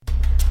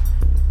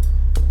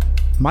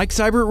Mike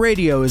Seibert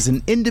Radio is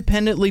an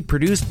independently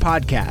produced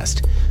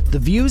podcast. The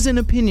views and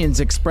opinions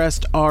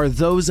expressed are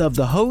those of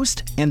the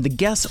host and the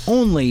guests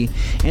only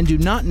and do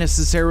not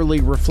necessarily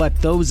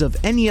reflect those of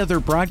any other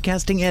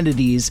broadcasting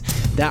entities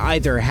that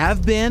either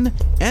have been,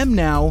 am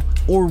now,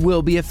 or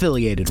will be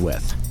affiliated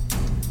with.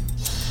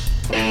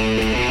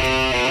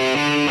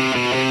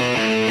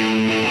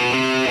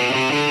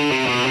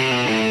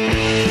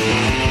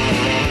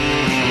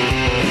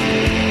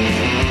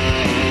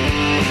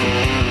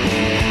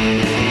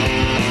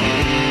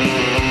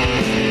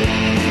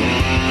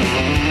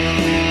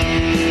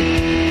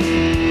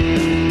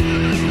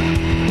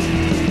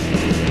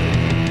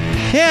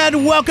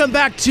 And welcome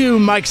back to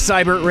Mike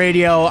Seibert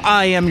Radio.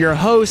 I am your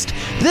host.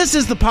 This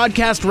is the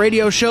podcast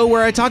radio show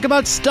where I talk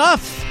about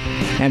stuff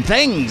and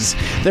things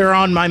that are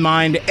on my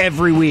mind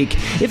every week.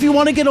 If you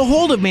want to get a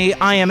hold of me,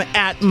 I am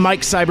at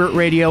Mike Seibert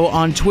Radio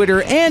on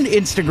Twitter and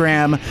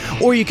Instagram,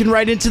 or you can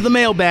write into the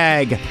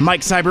mailbag,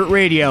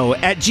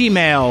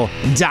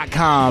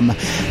 MikeSeibertRadio@gmail.com.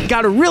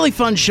 Got a really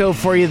fun show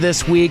for you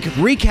this week,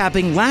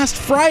 recapping last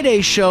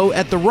Friday's show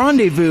at the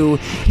Rendezvous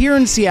here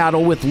in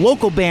Seattle with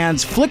local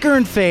bands Flicker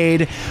and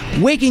Fade,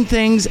 Waking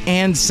Things,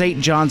 and St.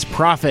 John's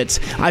Prophets.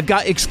 I've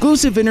got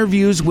exclusive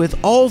interviews with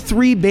all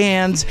three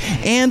bands,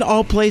 and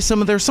I'll play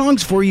some of their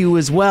songs for you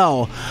as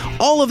well.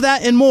 All of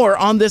that and more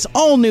on this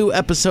all-new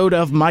episode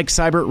of Mike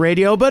Seibert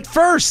Radio. But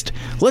first,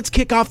 let's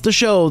kick off the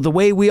show the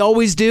way we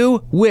always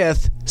do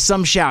with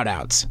some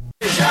shout-outs.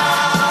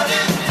 Shout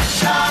it,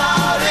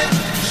 shout it,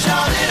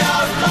 shout it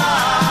out loud.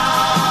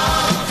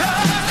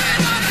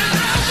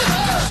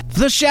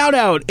 The Shout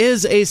Out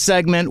is a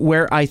segment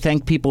where I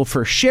thank people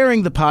for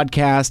sharing the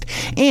podcast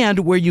and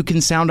where you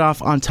can sound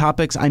off on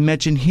topics I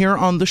mention here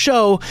on the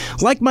show,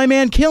 like my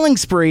man Killing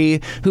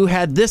Spree, who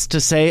had this to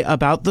say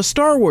about the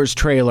Star Wars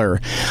trailer.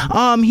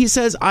 He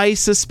says, I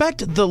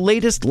suspect the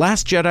latest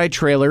Last Jedi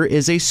trailer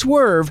is a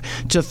swerve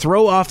to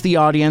throw off the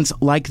audience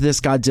like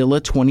this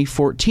Godzilla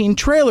 2014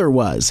 trailer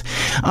was.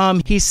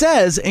 He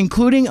says,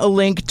 including a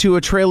link to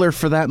a trailer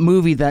for that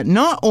movie that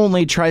not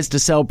only tries to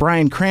sell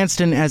Bryan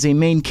Cranston as a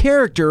main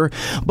character,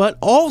 but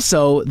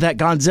also that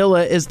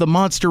Godzilla is the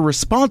monster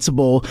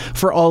responsible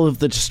for all of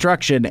the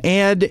destruction.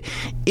 And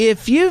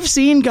if you've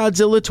seen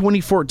Godzilla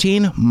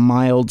 2014,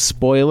 mild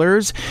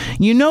spoilers,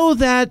 you know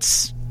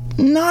that's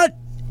not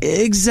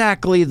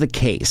exactly the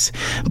case.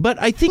 But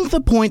I think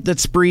the point that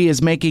Spree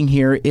is making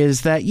here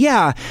is that,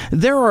 yeah,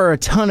 there are a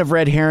ton of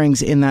red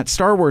herrings in that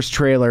Star Wars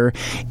trailer,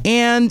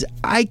 and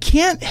I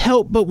can't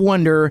help but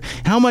wonder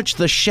how much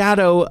the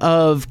shadow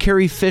of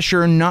Carrie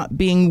Fisher not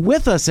being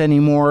with us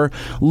anymore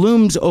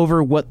looms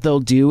over what they'll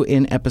do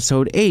in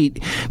Episode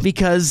 8,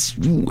 because,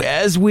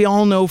 as we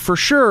all know for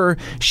sure,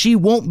 she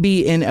won't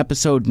be in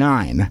Episode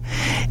 9.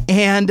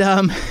 And,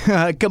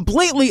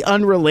 completely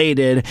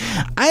unrelated,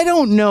 I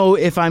don't know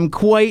if I'm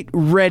quite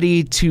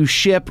ready to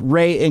ship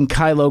Rey and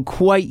Kylo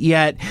quite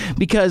yet,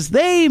 because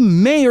they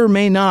may or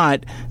may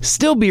not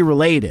still be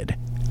related.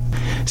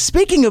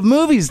 Speaking of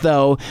movies,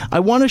 though, I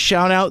want to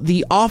shout out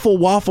the Awful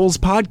Waffles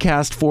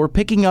podcast for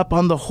picking up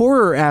on the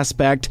horror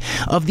aspect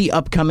of the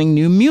upcoming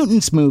New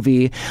Mutants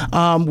movie,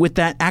 with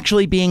that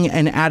actually being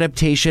an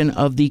adaptation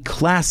of the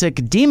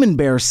classic Demon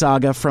Bear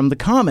saga from the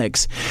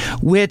comics,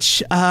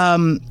 which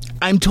I'm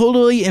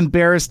totally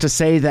embarrassed to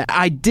say that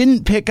I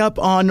didn't pick up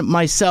on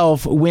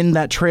myself when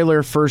that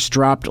trailer first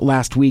dropped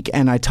last week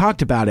and I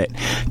talked about it.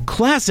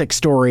 Classic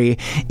story,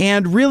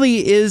 and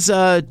really is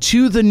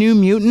to the New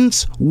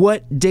Mutants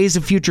what Days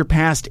of Future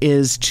Past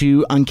is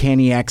to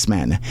Uncanny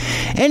X-Men.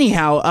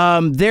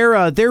 Anyhow,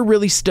 they're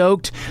really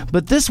stoked,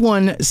 but this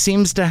one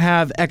seems to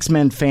have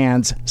X-Men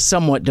fans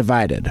somewhat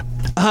divided.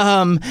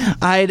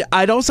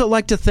 I'd also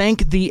like to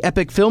thank the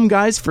Epic Film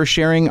guys for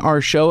sharing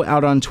our show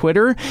out on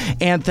Twitter,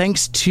 and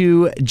thanks to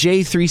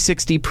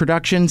J360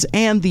 Productions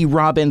and the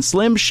Rob and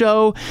Slim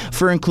Show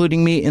for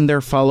including me in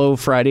their Follow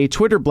Friday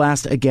Twitter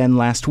blast again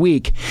last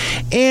week.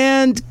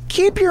 And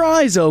keep your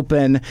eyes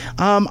open.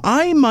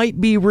 I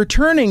might be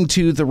returning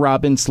to the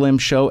Rob and Slim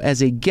Show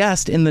as a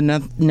guest in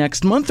the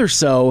next month or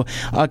so,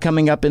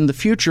 coming up in the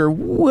future.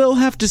 We'll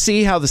have to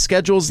see how the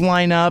schedules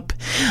line up.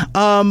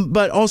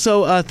 But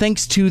also,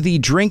 thanks to the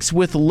Drinks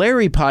with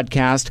Larry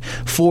podcast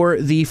for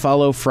the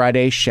Follow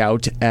Friday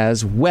shout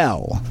as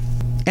well.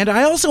 And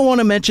I also want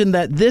to mention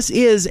that this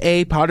is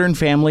a Podern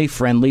Family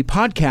friendly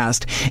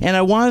podcast, and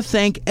I want to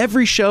thank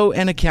every show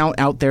and account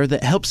out there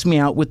that helps me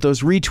out with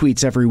those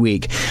retweets every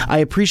week. I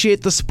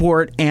appreciate the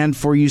support and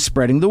for you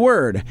spreading the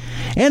word.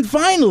 And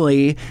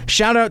finally,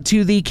 shout out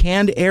to the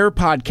Canned Air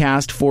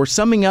podcast for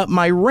summing up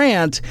my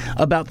rant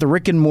about the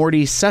Rick and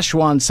Morty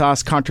Szechuan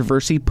sauce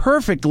controversy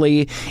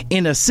perfectly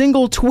in a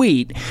single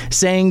tweet,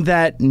 saying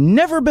that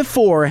never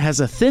before has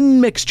a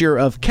thin mixture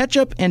of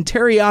ketchup and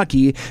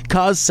teriyaki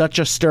caused such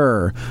a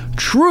stir.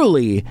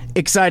 Truly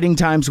exciting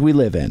times we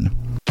live in.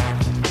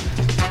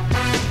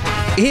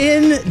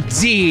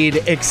 Indeed.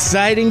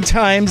 Exciting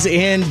times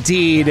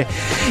indeed.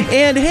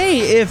 And hey,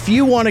 if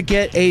you want to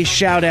get a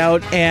shout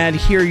out and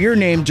hear your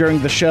name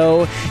during the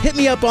show, hit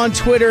me up on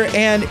Twitter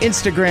and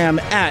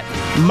Instagram at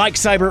Mike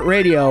Seibert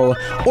Radio,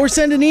 or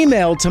send an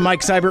email to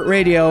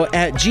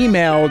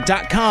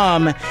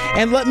mikeseibertradio@gmail.com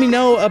and let me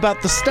know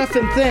about the stuff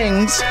and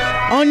things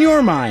on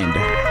your mind.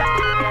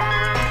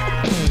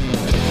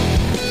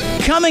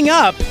 Coming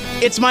up,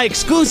 it's my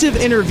exclusive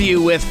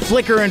interview with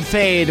Flicker and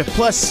Fade,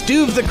 plus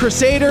Stuve the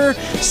Crusader,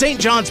 St.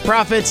 John's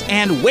Prophets,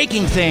 and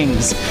Waking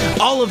Things.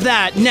 All of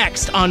that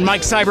next on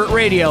Mike Seibert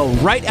Radio,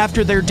 right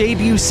after their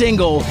debut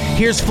single.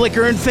 Here's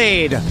Flicker and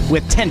Fade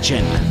with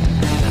Tension.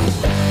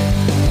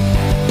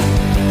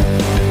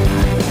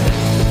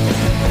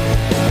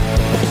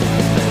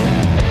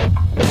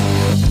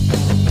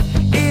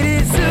 It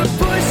is a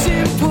push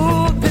and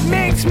pull that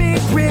makes me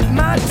grit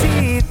my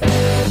teeth.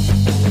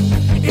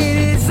 It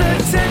is a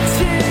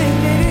tension.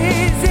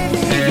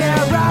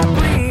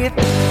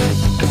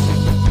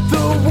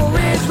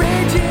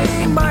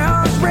 My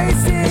heart's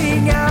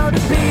racing out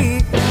of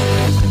beat.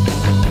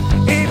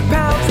 It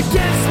pounds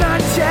against my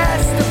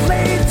chest, the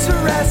blade to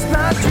rest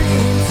my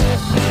dreams.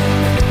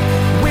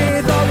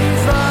 With all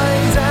these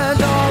lines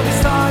and all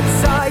these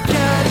thoughts I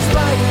can't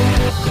explain.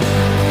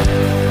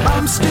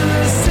 I'm still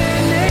a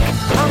cynic,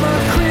 I'm a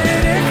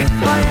critic,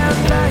 I am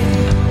vain.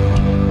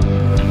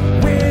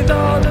 With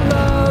all the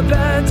love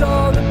and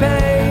all the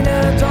pain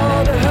and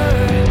all the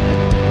hurt,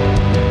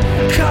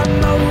 cut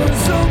my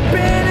wounds open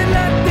and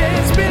let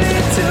them spill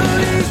into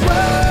these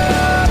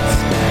words.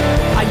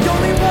 I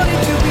only wanted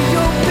to be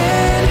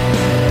open,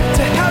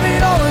 to have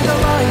it all in the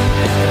light,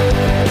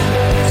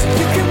 so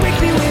you can wake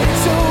me when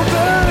it's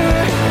over,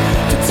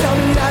 to tell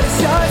me that it's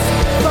just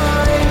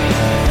fine.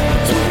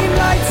 Between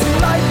lights and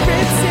life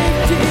and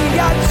safety, I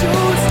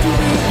choose to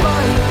be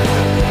fine.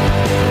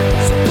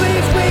 So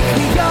please wake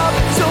me up,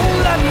 don't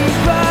let me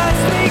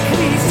rest, make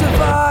me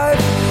survive.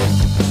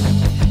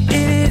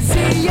 It is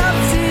the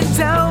ups and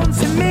downs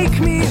that make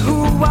me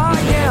who I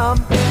am.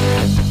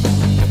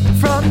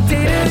 From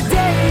day to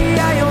day,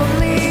 I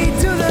only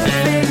do the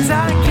things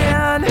I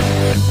can.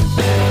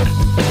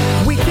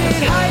 We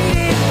can't hide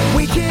it,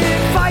 we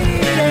can't fight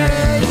it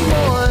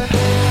anymore.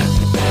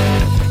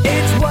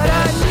 It's what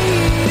I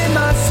need, and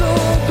my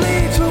soul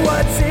bleeds for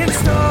what's in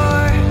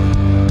store.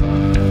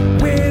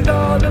 With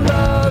all the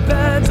love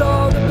and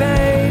all the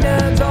pain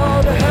and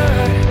all the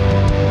hurt,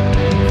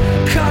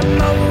 cut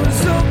my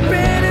wounds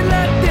open and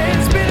let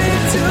them spill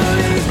into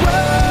these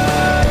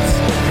words.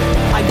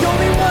 I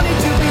only wanted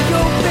to be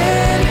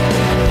open,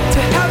 to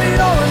have it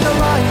all in the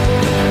light,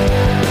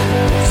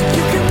 so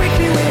you can wake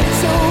me when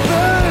it's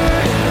over,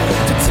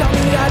 to tell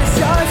me that it's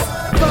just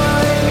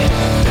fine.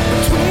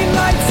 Between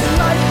lights and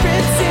life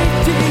and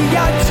safety, I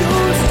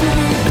choose to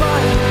be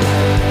fine.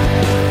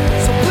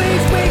 So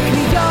please wake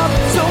me up,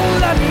 don't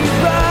let me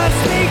rest,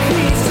 make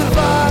me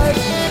survive.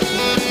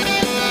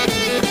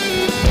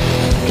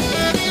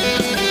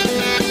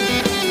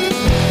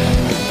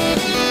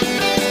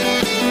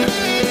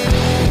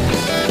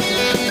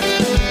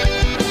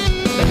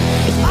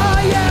 I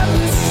am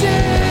a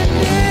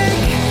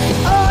cynic,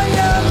 I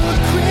am a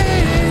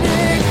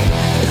critic.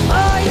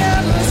 I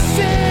am a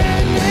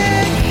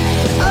cynic,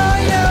 I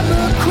am a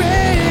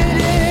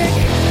critic.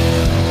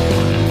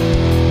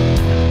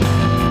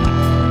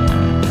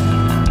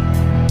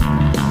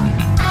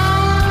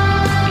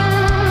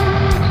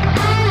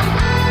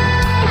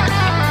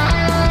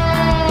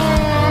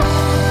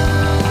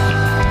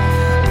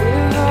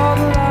 With all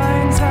the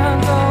lines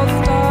and all the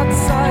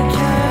thoughts I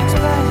can't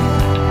explain,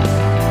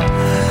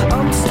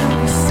 I'm still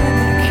a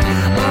cynic,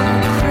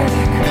 I'm a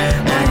critic,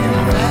 I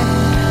am vain.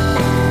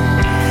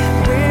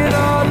 With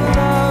all the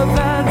love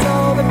and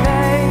all the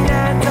pain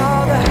and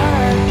all the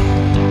hurt,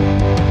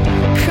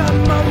 cut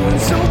my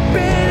wounds open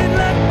and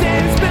let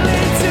them spill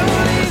into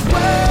these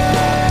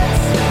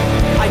words.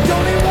 I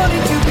only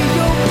wanted to be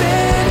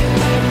open,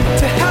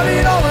 to have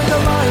it all in the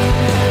light,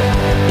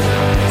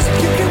 so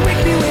you can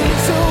wake me when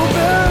it's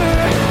over,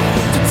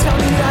 to tell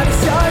me that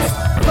it's just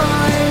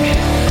fine.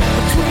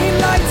 Between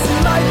lights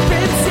and life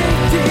and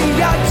safety,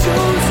 I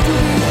choose to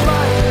be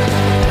fine.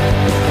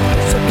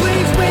 So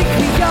please wake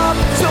me up,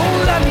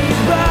 don't let me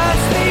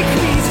rest, make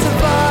me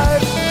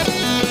survive.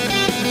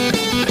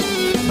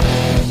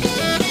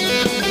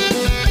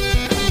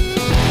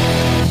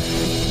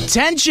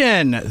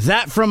 Tension!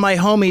 That from my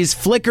homies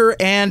Flicker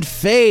and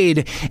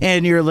Fade.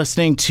 And you're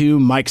listening to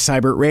Mike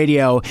Seibert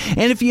Radio.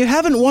 And if you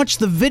haven't watched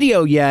the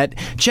video yet,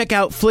 check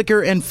out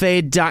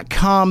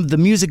flickerandfade.com. The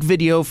music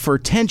video for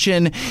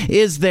Tension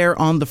is there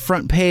on the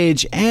front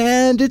page,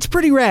 and it's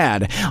pretty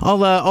rad.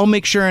 I'll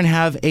make sure and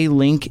have a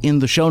link in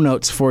the show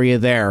notes for you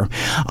there.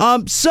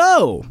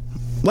 So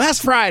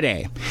Last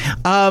Friday,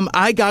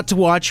 I got to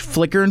watch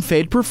Flicker and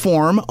Fade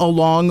perform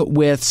along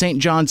with St.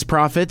 John's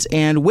Prophets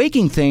and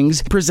Waking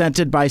Things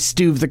presented by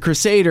Stu the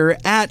Crusader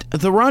at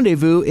the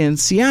Rendezvous in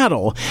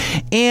Seattle.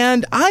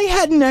 And I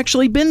hadn't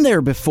actually been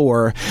there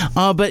before,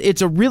 but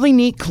it's a really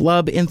neat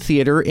club and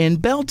theater in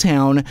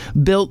Belltown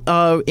built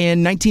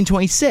in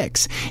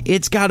 1926.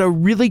 It's got a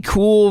really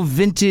cool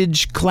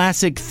vintage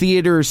classic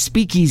theater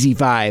speakeasy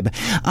vibe.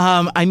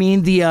 I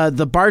mean,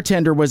 the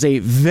bartender was a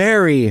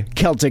very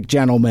Celtic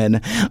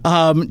gentleman,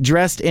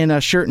 dressed in a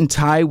shirt and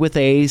tie with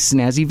a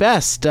snazzy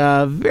vest.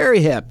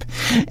 Very hip.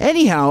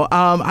 Anyhow,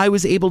 I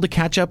was able to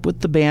catch up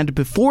with the band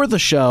before the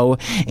show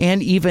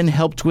and even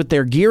helped with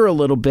their gear a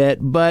little bit,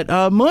 but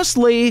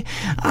mostly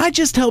I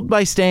just helped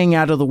by staying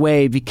out of the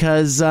way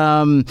because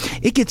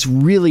it gets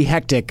really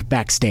hectic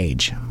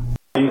backstage.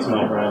 Thanks,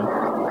 my friend.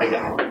 I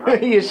got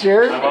it. You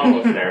sure? I'm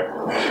almost there.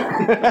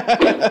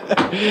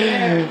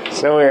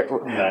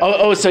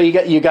 So so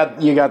you got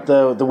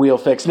the wheel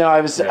fixed. No,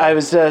 I was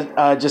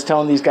just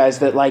telling these guys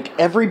that like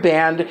every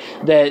band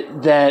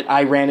that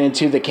I ran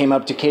into that came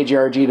up to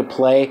KGRG to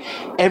play,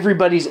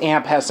 everybody's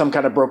amp has some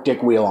kind of broke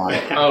dick wheel on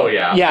it. Oh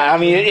yeah. Yeah, I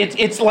mean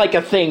it's like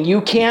a thing.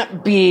 You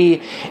can't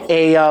be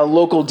a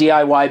local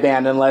DIY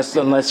band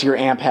unless your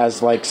amp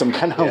has like some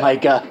kind of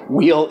like a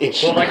wheel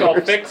issue. Well, like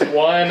I'll fix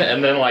one,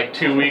 and then like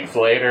 2 weeks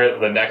later,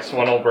 the next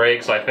one will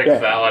break. So I fix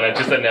that one. It's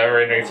just a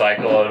never-ending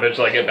cycle. And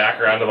eventually, I get back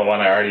around to the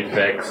one I already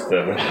fixed.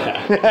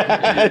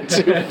 And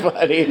Too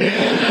funny.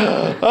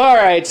 All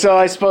right, so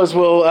I suppose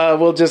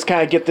we'll just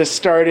kind of get this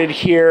started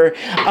here.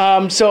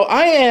 So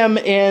I am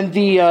in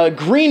the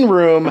green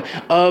room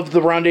of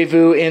the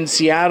Rendezvous in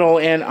Seattle,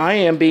 and I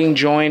am being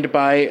joined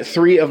by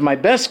three of my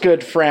best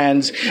good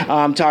friends.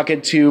 I'm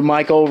talking to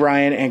Michael,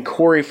 Ryan, and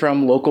Corey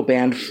from local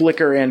band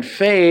Flicker and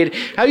Fade.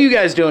 How are you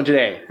guys doing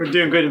today? We're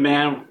doing good,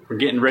 man. We're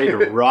getting ready to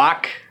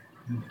rock.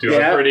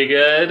 doing pretty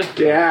good.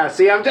 Yeah,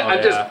 see, I'm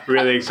just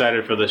really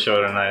excited for the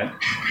show tonight.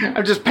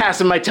 I'm just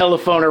passing my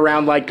telephone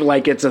around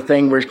like it's a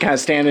thing. We're kind of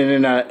standing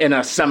in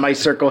a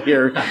semicircle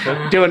here,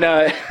 doing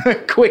a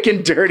quick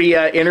and dirty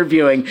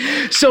interviewing.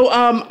 So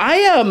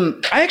I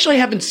actually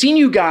haven't seen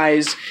you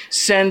guys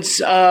since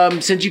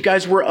you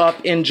guys were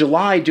up in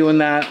July doing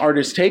that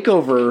Artist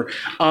Takeover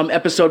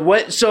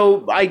episode.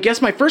 So I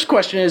guess my first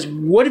question is,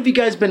 what have you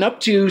guys been up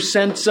to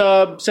since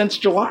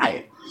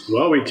July?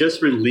 Well, we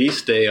just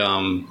released the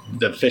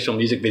official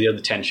music video,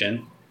 The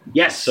Tension.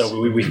 Yes.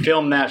 So we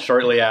filmed that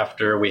shortly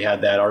after we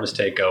had that Artist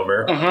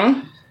Takeover.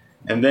 Uh-huh.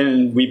 And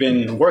then we've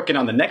been working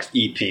on the next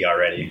EP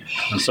already.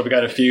 So we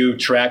got a few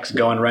tracks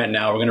going right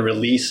now. We're going to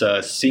release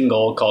a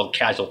single called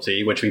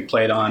Casualty, which we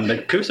played on the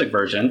acoustic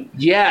version.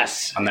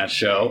 Yes. On that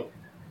show.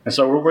 And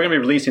so we're going to be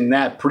releasing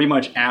that pretty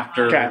much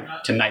after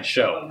tonight's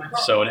show.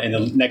 So in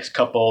the next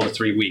couple to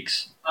 3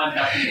 weeks.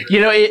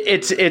 You know,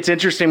 it's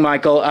interesting,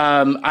 Michael.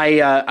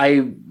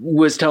 I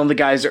was telling the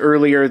guys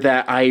earlier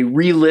that I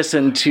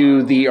re-listened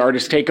to the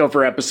Artist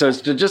Takeover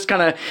episodes to just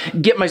kind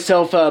of get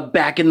myself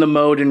back in the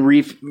mode and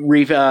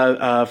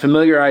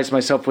familiarize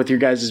myself with your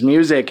guys'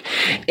 music.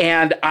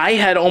 And I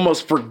had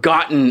almost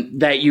forgotten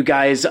that you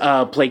guys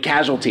play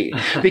Casualty,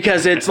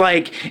 because it's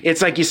like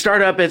you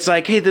start up, it's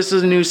like, hey, this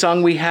is a new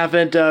song, we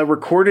haven't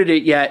recorded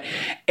it yet,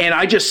 and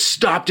I just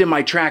stopped in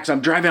my tracks.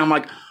 I'm driving, I'm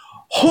like,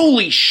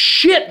 holy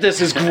shit,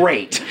 this is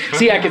great.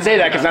 See, I can say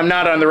that because I'm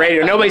not on the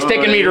radio. Nobody's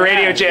taking me to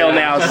radio jail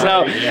now.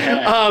 So,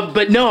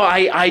 but no,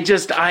 I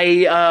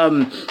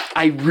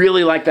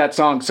really like that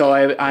song. So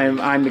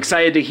I'm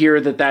excited to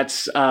hear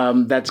that's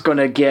going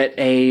to get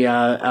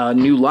a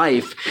new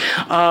life.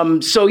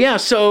 So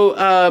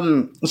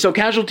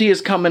Casualty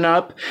is coming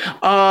up.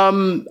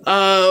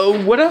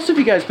 What else have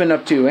you guys been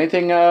up to?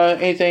 Anything,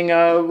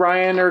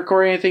 Ryan or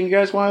Corey, anything you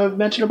guys want to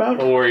mention about?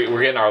 Well,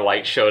 we're getting our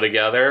light show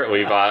together.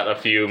 We bought a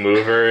few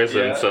movers,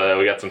 and so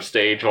we got some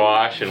stage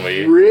wash, and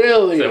we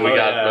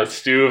got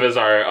Stu as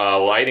our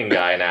lighting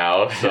guy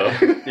now. So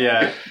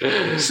yeah,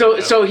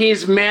 so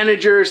he's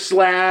manager /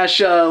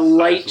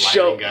 light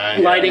show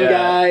lighting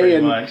guy,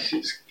 and much.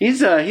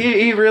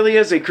 he really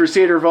is a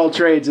crusader of all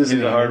trades, isn't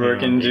he? He's a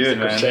hardworking dude,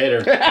 man.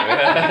 Crusader.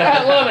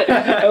 I love it.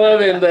 I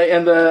love it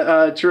in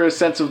the truest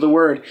sense of the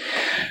word.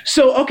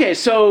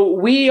 So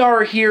we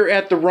are here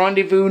at the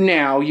Rendezvous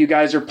now. You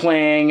guys are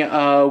playing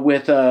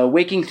with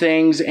Waking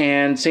Things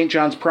and St.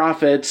 John's Prophets.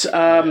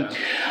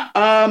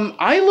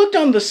 I looked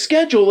on the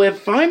schedule.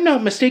 If I'm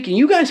not mistaken,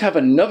 you guys have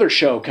another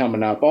show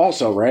coming up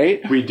also,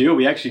 right? We do.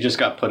 We actually just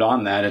got put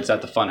on that. It's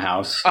at the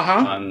Funhouse.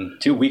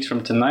 2 weeks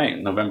from tonight,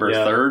 November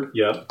 3rd.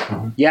 Yep.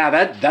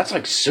 Yeah, that's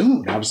like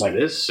soon. I was like,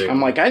 it is soon.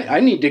 I'm like, I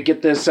need to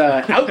get this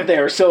out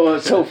there so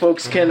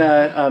folks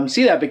can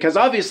see that, because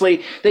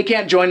obviously they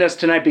can't join us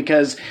tonight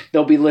because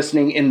they'll be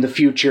listening in the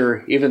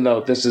future, even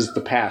though this is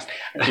the past.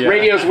 Yeah.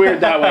 Radio's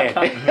weird that way.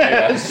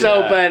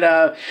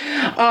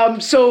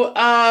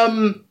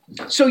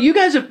 So you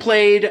guys have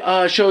played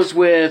shows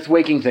with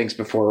Waking Things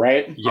before,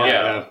 right?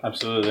 Yeah,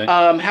 absolutely.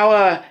 How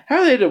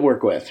are they to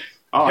work with?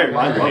 Oh, I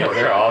love it.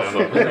 They're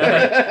awesome.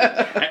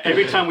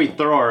 Every time we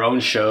throw our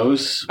own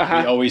shows, we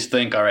always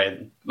think, all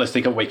right, let's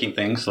think of Waking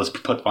Things. Let's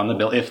put them on the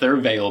bill if they're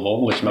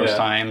available, which most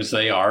times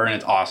they are, and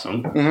it's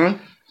awesome.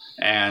 Mm-hmm.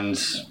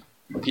 And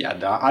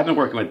yeah, I've been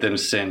working with them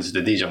since the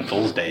DJ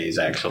Fools days,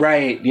 actually.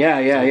 Right. Yeah.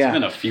 It's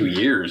been a few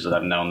years that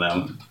I've known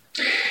them.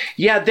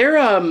 Yeah,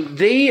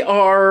 they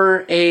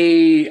are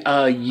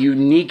a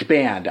unique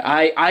band.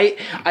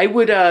 I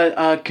would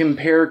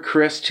compare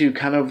Chris to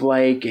kind of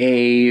like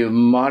a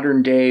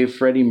modern day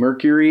Freddie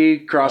Mercury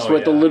crossed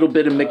with a little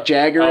bit of Mick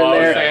Jagger in there.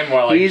 I was saying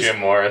more like Jim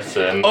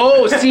Morrison.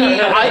 Oh, see,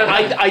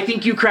 I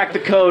think you cracked the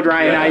code,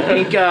 Ryan. I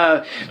think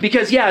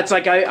because it's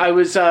like I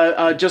was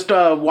just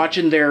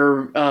watching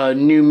their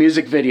new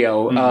music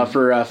video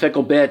for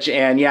Fickle Bitch,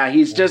 and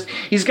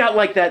he's got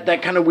like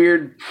that kind of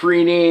weird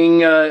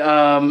preening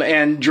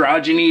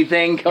androgyny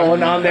thing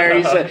going on there.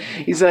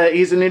 He's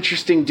an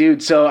interesting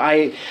dude. So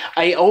I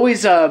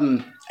always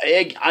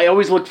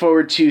look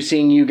forward to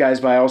seeing you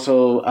guys, but I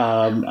also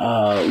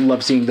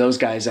love seeing those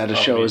guys at a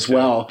show as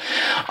well.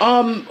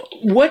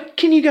 What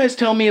can you guys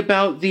tell me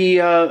about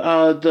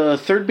the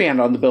third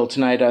band on the bill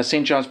tonight,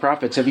 St. John's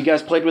Prophets? Have you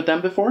guys played with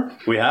them before?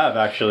 We have,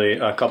 actually,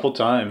 a couple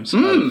times.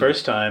 The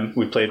first time,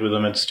 we played with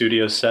them at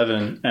Studio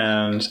 7,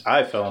 and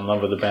I fell in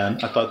love with the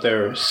band. I thought they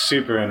were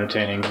super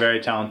entertaining, very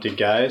talented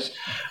guys.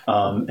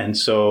 And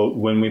so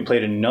when we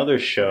played another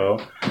show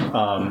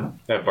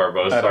at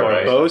Barbosa,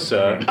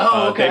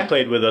 they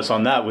played with us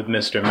on that with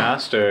Mr.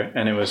 Master,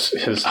 and it was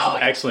his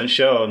excellent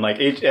show. And like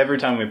every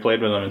time we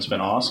played with them, it's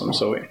been awesome.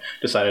 So we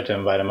decided to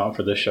invite him out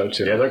for this show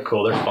too. Yeah, they're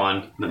cool. They're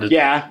fun. There's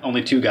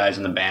only two guys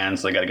in the band,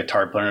 so they got a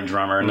guitar player and a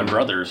drummer, and they're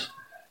brothers.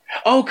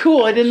 Oh,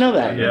 cool. I didn't know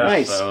that. Yeah,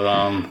 nice. So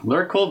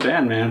they're a cool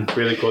band, man.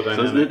 Really cool band.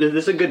 So this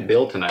is a good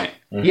bill tonight.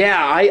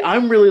 Yeah,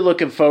 I'm really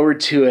looking forward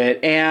to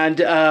it. And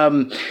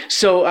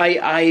so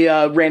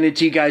I ran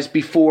into you guys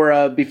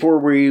before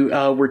we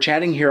were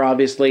chatting here,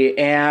 obviously.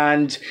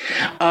 And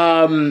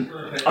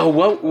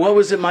what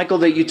was it, Michael,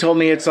 that you told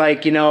me? It's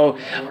like,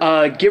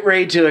 get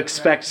ready to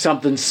expect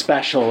something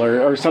special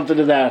or something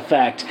to that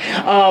effect.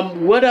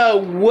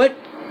 What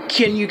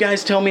can you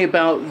guys tell me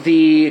about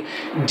the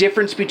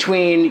difference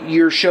between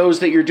your shows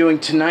that you're doing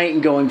tonight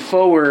and going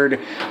forward,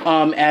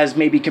 as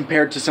maybe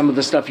compared to some of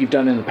the stuff you've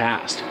done in the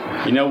past?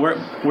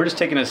 We're just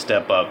taking a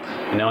step up.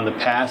 In the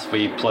past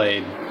we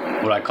played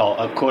what I call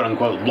quote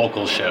unquote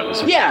local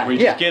shows. Where you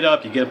just get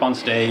up on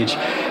stage,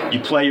 you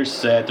play your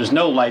set. There's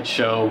no light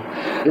show.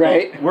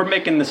 Right. We're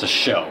making this a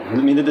show. I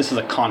mean, this is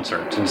a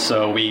concert, and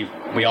so we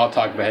all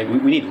talk about, hey,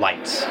 we need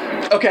lights.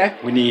 Okay.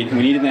 We need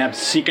to have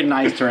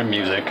synchronized our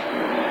music.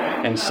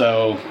 And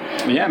so,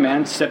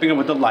 stepping up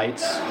with the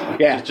lights.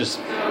 Yeah.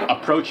 Just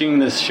approaching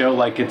this show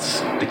like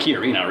it's the Key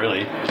Arena,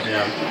 really.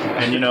 Yeah.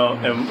 And,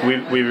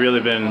 we've really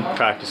been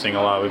practicing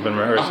a lot. We've been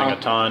rehearsing a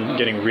ton,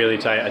 getting really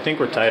tight. I think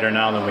we're tighter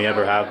now than we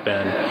ever have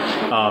been.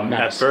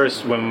 At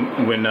first,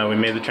 when we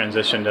made the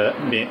transition to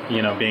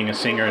being a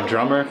singer and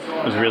drummer,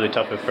 it was really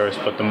tough at first.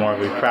 But the more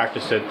we've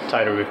practiced it, the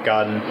tighter we've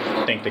gotten.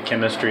 I think the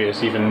chemistry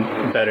is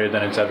even better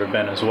than it's ever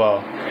been as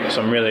well.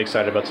 So I'm really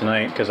excited about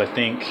tonight because I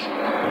think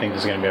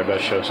this is going to be our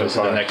best show so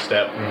far. The next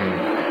step.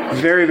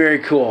 Very, very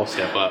cool.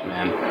 Step up,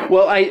 man.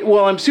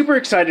 Well, I'm super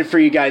excited for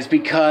you guys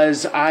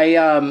because I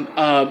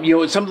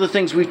some of the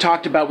things we've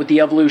talked about with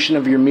the evolution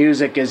of your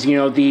music is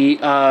the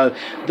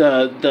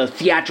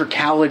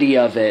theatricality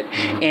of it,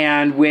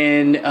 and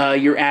when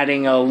you're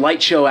adding a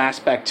light show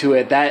aspect to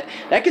it, that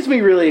gets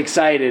me really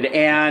excited.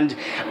 And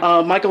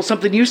Michael,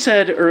 something you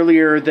said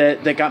earlier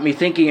that got me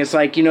thinking is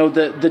like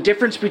the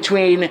difference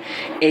between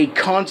a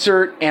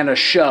concert and a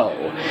show,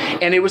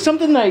 and it was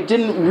something that I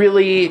didn't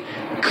really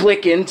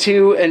click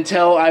into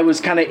until I was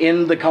kind of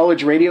in the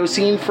college radio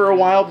scene for a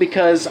while,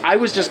 because I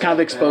was just kind of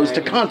exposed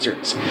to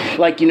concerts.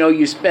 Like,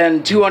 you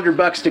spend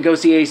 $200 to go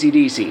see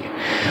AC/DC.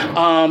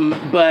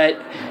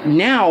 But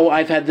now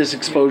I've had this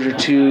exposure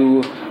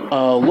to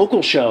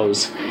local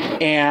shows,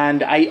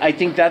 and I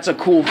think that's a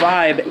cool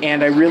vibe,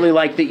 and I really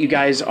like that you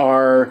guys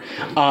are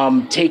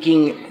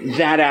taking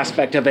that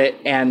aspect of it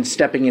and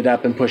stepping it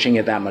up and pushing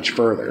it that much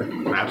further.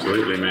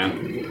 Absolutely,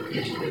 man.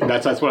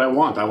 That's what I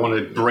want. I want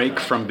to break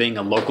from being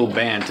a local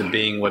band to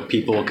being what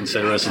people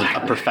consider us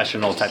a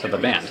professional type of a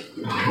band.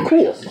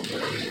 Cool.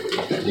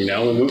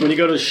 When you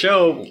go to a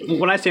show,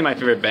 when I say my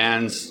favorite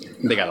bands,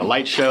 they got a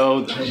light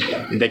show,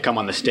 they come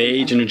on the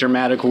stage in a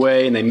dramatic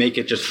way, and they make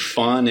it just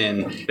fun,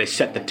 and they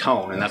set the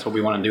tone, and that's what we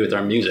want to do with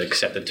our music.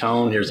 Set the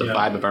tone, here's the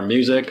vibe of our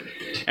music,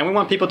 and we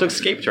want people to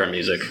escape to our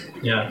music.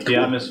 Yeah, the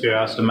atmosphere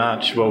has to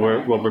match what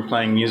we're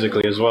playing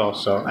musically as well,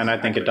 and I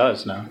think it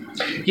does now.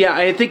 Yeah,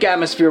 I think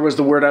atmosphere was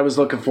the word I was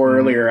looking for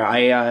earlier.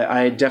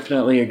 I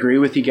definitely agree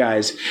with you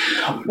guys.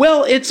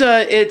 Well, it's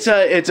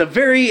a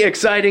very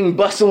exciting,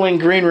 bustling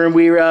green room.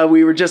 We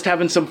were just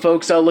having some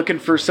folks looking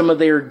for some of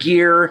their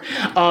gear.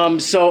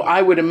 So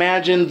I would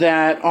imagine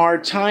that our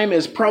time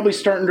is probably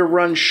starting to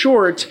run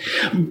short.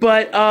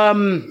 But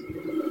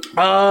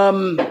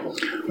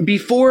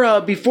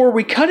Before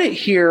we cut it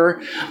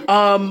here,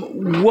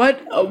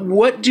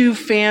 what do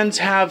fans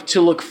have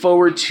to look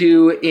forward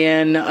to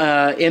in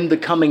the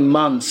coming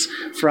months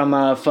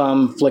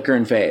from Flicker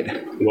and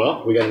Fade?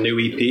 Well, we got a new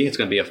EP. It's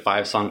going to be a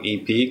 5-song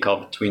EP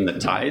called Between the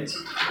Tides.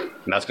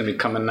 And that's going to be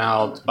coming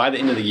out by the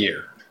end of the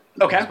year.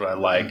 Okay. That's what I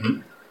like.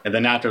 Mm-hmm. And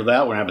then after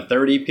that, we're going to have a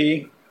third EP,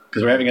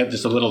 because we're having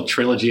just a little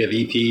trilogy of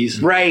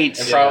EPs. Right.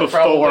 And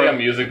probably a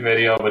music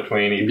video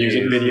between EPs.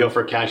 Music video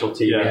for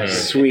Casualty.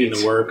 Sweet. In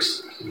the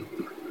works.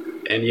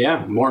 And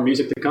yeah, more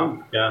music to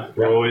come. Yeah,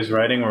 we're always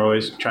writing. We're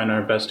always trying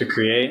our best to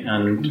create,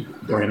 and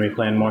we're going to be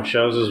playing more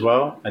shows as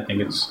well. I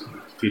think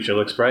future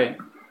looks bright.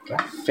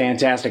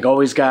 Fantastic.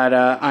 Always got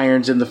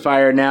irons in the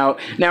fire. Now,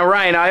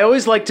 Ryan, I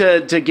always like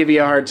to give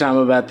you a hard time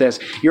about this.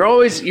 You're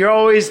always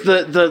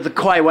the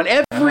quiet one.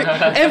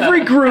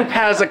 Every group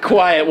has a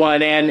quiet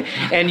one,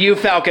 and you,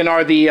 Falcon,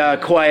 are the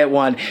quiet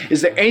one.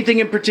 Is there anything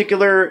in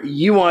particular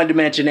you wanted to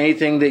mention?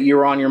 Anything that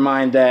you're on your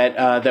mind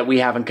that we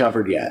haven't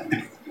covered yet?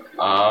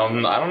 I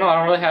don't know. I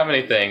don't really have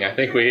anything. I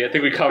think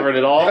we covered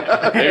it all. Maybe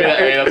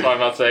that's why I'm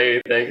not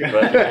saying anything.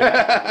 But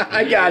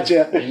I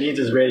gotcha. He needs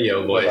his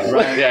radio voice.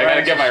 yeah, I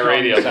gotta get my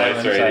radio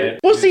voice ready.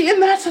 Well, see, and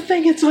that's the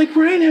thing. It's like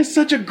Ryan has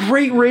such a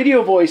great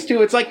radio voice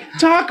too. It's like,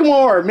 talk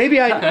more. Maybe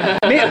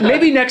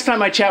next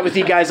time I chat with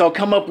you guys, I'll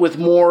come up with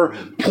more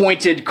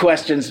pointed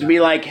questions to be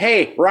like,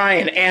 hey,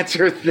 Ryan,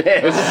 answer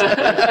this.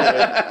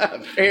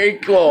 Very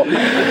cool.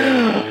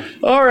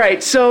 All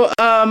right. So,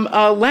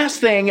 last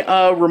thing,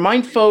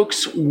 remind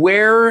folks where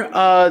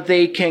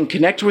they can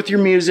connect with your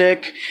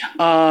music,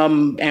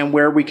 and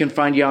where we can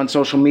find you on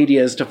social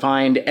medias to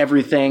find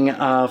everything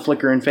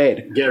Flicker and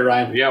Fade. Get it,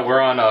 Ryan. Yeah,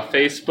 we're on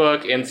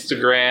Facebook,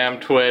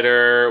 Instagram,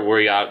 Twitter.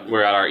 We're at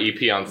our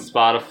EP on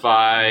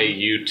Spotify,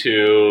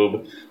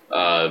 YouTube.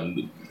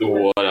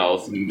 What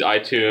else?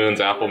 iTunes,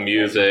 Apple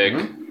Music.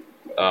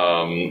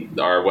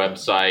 Our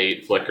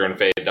website,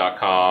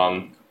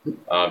 flickerandfade.com.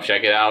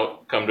 Check it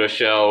out. Come to a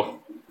show.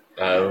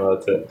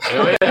 That's it.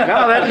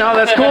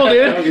 That's cool,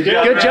 dude.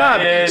 Good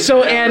job.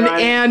 So,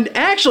 and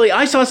actually,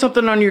 I saw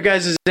something on your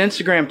guys'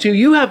 Instagram too.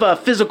 You have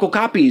physical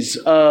copies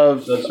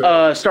of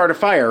Start a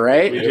Fire,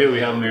 right? We do. We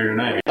have them here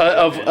tonight.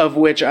 Of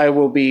which I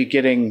will be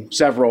getting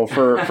several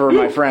for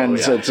my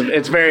friends.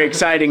 It's very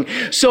exciting.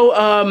 So,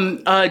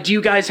 do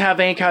you guys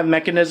have any kind of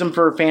mechanism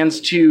for fans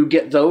to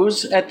get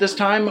those at this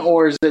time,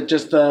 or is it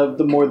just the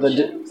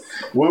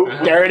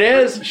there it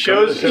is.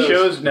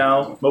 Shows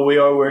now, but we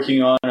are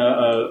working on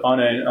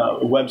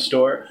a web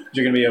store.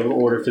 You're going to be able to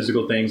order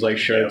physical things like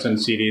shirts and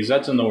CDs.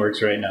 That's in the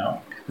works right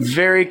now.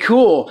 Very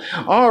cool.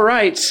 All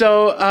right.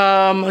 So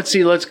let's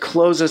see. Let's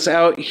close us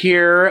out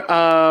here.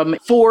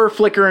 For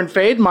Flicker and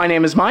Fade, my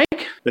name is Mike.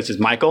 This is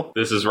Michael.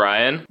 This is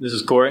Ryan. This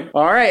is Corey.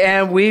 All right.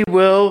 And we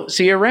will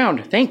see you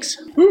around. Thanks.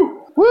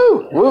 Woo.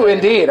 Woo. Woo,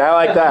 indeed. I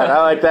like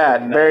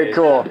that. Very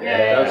cool.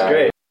 Yeah, that was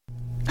great.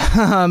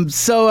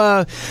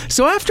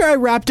 So after I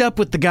wrapped up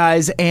with the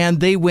guys and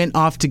they went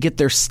off to get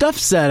their stuff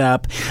set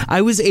up,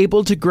 I was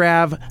able to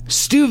grab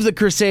Stu the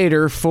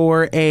Crusader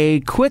for a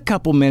quick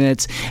couple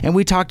minutes, and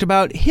we talked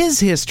about his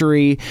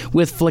history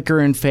with Flicker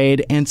and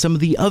Fade and some of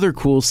the other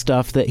cool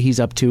stuff that he's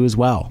up to as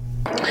well.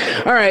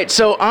 All right,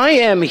 so I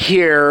am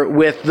here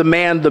with the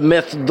man, the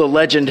myth, the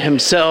legend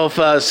himself,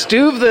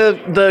 Stu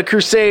the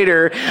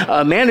Crusader,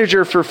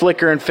 manager for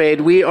Flicker and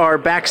Fade. We are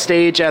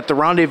backstage at the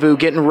Rendezvous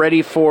getting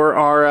ready for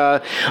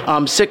our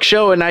sick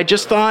show, and I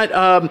just thought,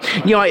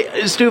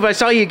 Stu, I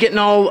saw you getting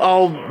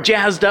all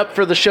jazzed up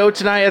for the show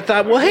tonight. I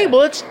thought,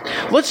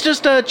 let's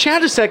just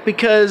chat a sec,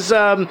 because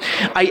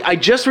I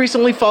just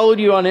recently followed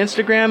you on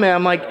Instagram, and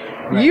I'm like,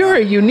 you're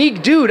a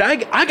unique dude. I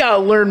gotta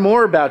learn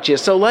more about you.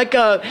 So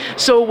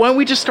so why don't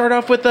we just start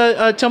off with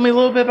tell me a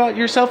little bit about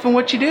yourself and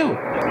what you do.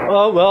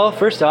 Well,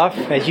 first off,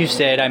 as you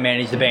said, I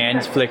manage the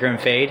bands Flicker and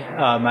Fade.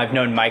 I've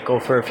known Michael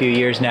for a few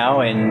years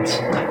now, and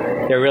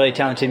they're really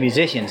talented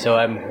musicians. So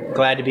I'm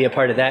glad to be a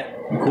part of that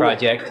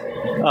project.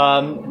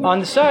 On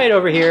the side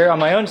over here, on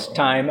my own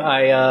time,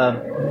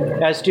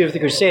 as Stu the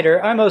Crusader,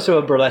 I'm also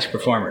a burlesque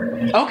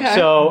performer. Okay.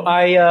 So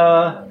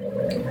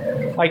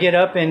I get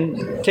up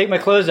and take my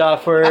clothes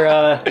off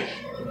for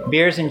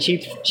beers and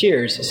cheap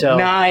cheers. So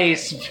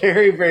nice,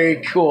 very, very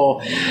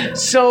cool.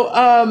 So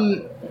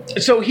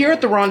here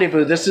at the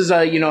Rendezvous, this is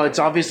it's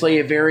obviously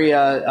a very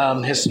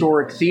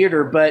historic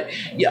theater, but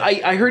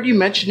I heard you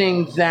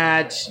mentioning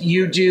that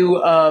you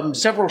do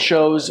several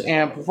shows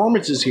and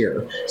performances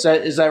here.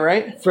 Is that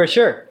right? For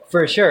sure.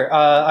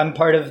 I'm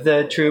part of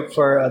the troupe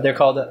for they're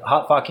called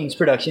Hot Fockings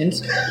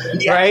Productions.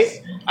 Yes.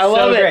 Right? I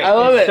love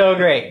it. So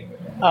great.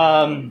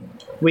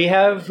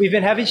 We've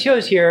been having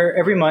shows here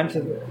every month,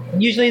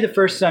 usually the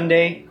first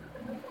Sunday.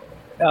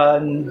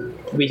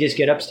 We just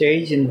get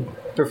upstage and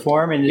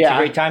perform, and it's a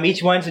great time.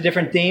 Each one's a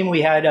different theme.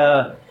 We had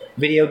a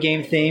video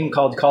game theme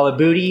called Call of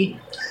Booty.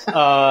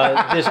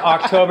 This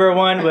October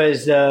one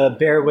was the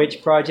Bear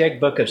Witch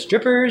Project Book of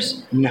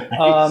Strippers.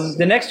 Nice.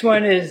 The next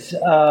one is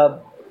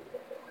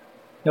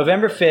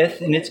November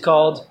 5th, and it's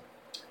called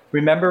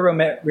Remember,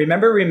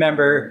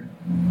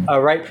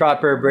 a Right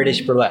Proper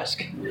British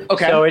Burlesque.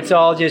 Okay. So it's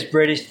all just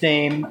British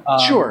theme.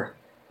 Sure.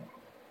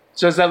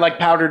 So is that like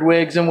powdered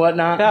wigs and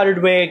whatnot?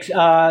 Powdered wigs.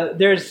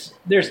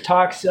 There's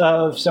talks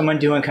of someone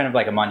doing kind of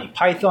like a Monty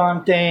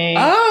Python thing.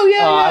 Oh,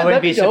 yeah, I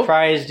wouldn't that'd be be dope.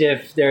 surprised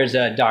if there's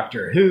a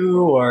Doctor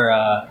Who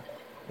or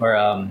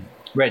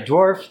Red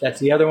Dwarf. That's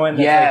the other one.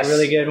 That's Yes. like a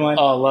really good one.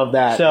 Oh, love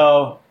that.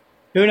 So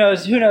who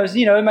knows? You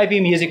know, it might be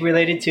music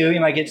related too.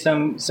 You might get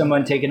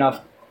someone taking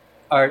off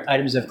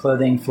items of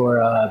clothing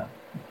for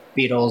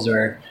Beatles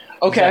or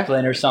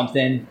Zeppelin or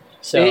something.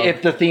 So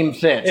if the theme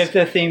fits. if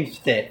the theme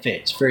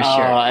fits for Oh,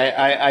 sure.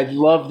 I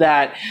love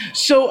that.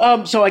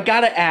 So so I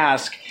gotta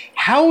ask,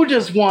 how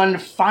does one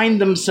find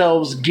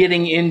themselves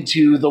getting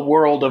into the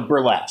world of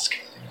burlesque?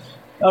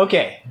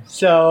 Okay,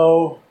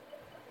 so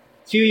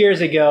a few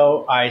years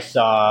ago, I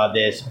saw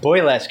this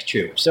boylesque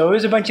troupe. So it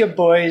was a bunch of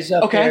boys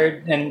up Okay.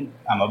 there, and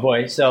I'm a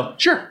boy, so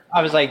Sure.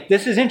 I was like,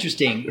 this is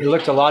interesting. It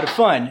looked a lot of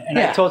fun. And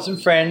Yeah. I told some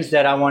friends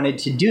that I wanted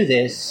to do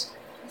this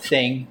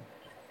thing,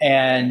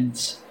 and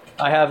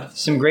I have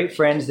some great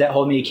friends that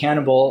hold me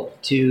accountable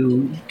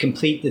to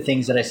complete the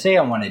things that I say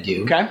I want to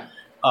do. Okay.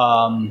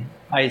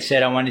 I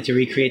said I wanted to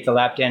recreate the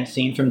lap dance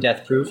scene from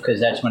Death Proof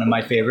because that's one of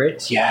my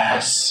favorites.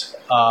 Yes.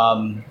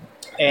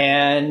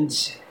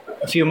 And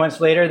a few months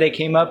later, they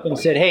came up and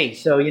said, "Hey,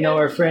 so you know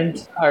our friend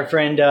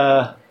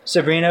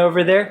Sabrina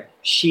over there?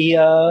 She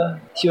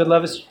would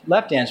love a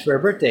lap dance for her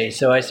birthday."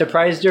 So I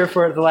surprised her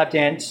for the lap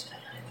dance,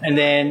 and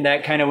then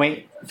that kind of went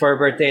for her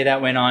birthday.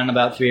 That went on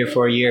about 3 or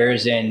 4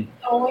 years, and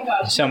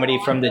somebody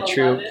from the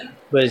troupe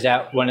was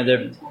at one of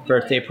the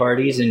birthday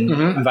parties and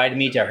invited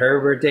me to her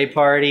birthday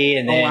party,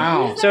 and then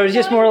wow. so it was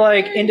just more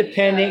like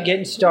independent,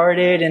 getting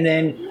started, and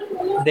then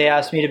they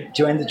asked me to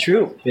join the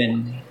troupe,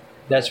 and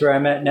that's where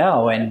I'm at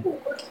now, and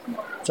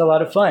it's a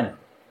lot of fun.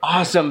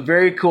 Awesome.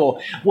 Very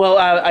cool. Well,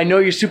 I know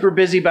you're super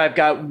busy, but I've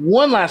got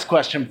one last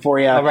question for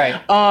you. All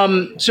right.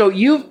 So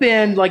you've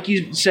been, like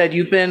you said,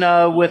 you've been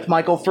with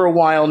Michael for a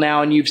while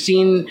now, and you've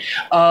seen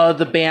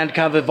the band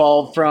kind of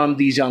evolve from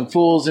These Young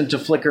Fools into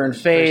Flicker and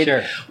Fade.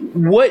 sure.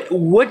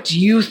 What do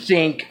you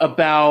think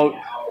about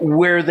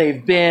where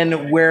they've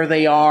been, where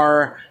they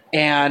are,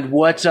 and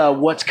what's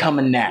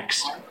coming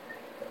next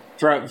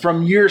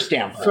from your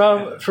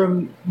standpoint?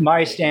 From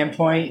my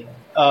standpoint,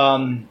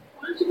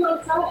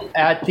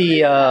 at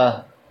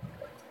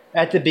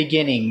the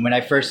beginning when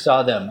I first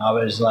saw them, I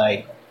was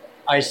like,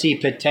 I see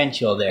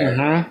potential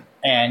there,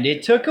 and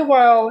it took a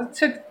while. It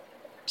took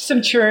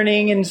some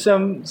churning and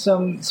some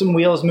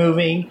wheels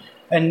moving,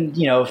 and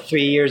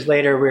 3 years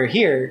later we're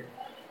here,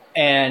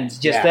 and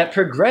just that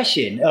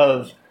progression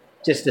of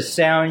just the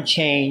sound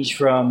change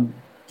from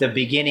the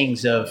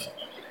beginnings of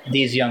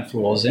These Young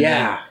Fools, and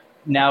then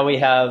now we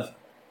have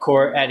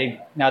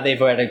now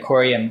they've added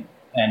Corey and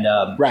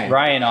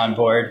Ryan on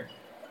board,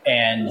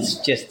 and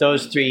just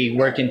those three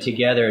working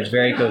together is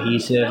very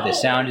cohesive. The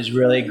sound is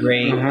really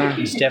great.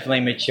 It's definitely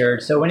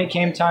matured. So when it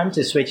came time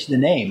to switch the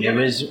name, it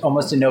was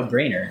almost a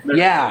no-brainer.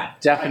 Yeah,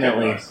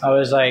 definitely. I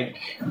was like,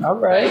 all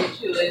right,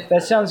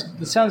 that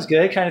sounds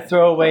good. Kind of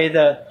throw away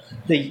the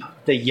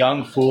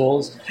Young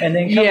Fools, and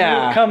then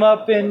come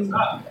up and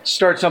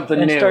Start something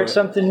new.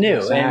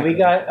 And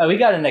Exactly. we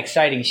got an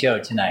exciting show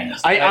tonight.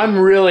 I'm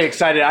really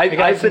excited. I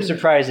got some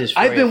surprises for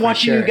I've been for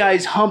watching sure. you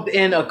guys hump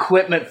in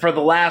equipment for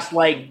the last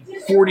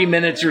 40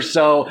 minutes or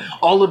so.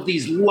 All of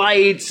these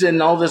lights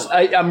and all this.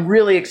 I'm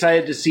really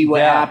excited to see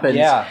what happens.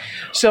 Yeah.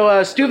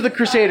 So, Stu the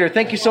Crusader,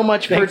 thank you so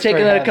much for Thanks for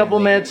taking a having couple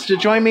me. minutes to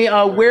join me.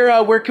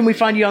 Where can we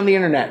find you on the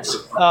internet?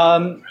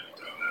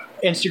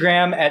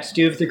 Instagram at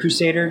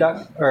StuVTheCrusader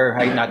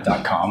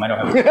not.com. I don't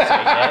have a website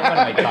yet. What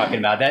am I talking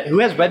about? That who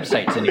has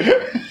websites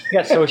anymore? We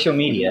got social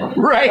media,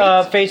 Right.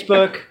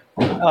 Facebook,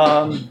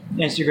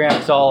 Instagram.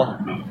 It's all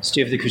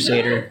Stu the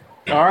Crusader.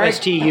 All right.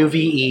 STUVE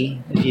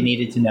if you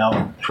needed to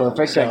know.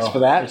 Perfect. So, Thanks for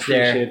that. it's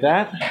there. Appreciate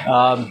that.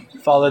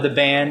 Follow the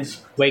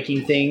bands,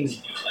 Waking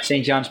Things,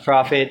 St. John's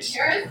Prophets,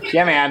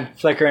 Yeah, man.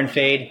 Flicker and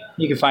Fade.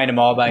 You can find them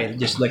all by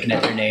just looking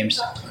at their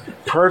names.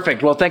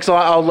 Perfect. Well, thanks a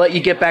lot. I'll let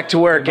you get back to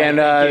work, and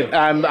Thank you.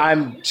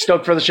 I'm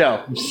stoked for the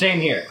show. Same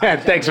here.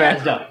 Thanks,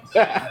 man. Jazzed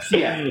up.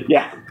 See ya.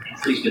 Yeah.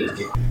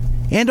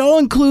 And I'll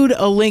include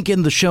a link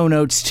in the show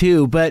notes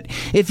too, but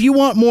if you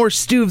want more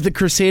Stu the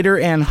Crusader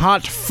and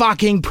hot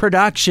fucking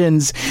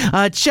productions,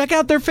 check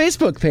out their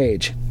Facebook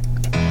page.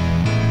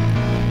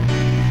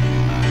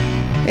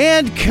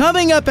 And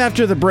coming up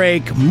after the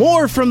break,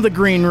 more from the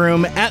Green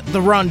Room at the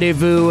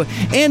Rendezvous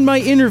and my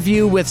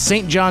interview with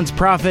St. John's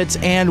Prophets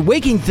and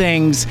Waking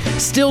Things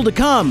still to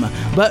come.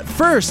 But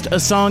first, a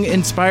song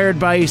inspired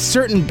by a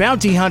certain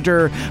bounty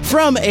hunter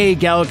from a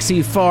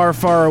galaxy far,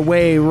 far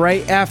away.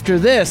 Right after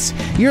this,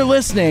 you're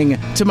listening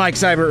to Mike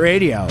Seibert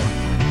Radio.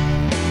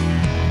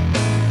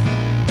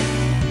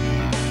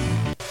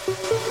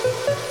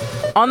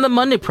 On the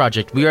Monday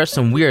Project, we are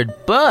some weird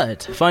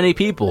but funny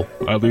people.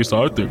 At least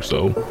I think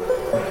so.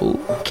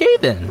 Okay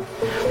then.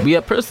 We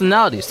have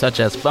personalities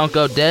such as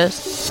Bunko Des,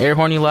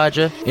 Airhorn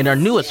Elijah, and our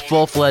newest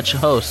full-fledged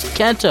host,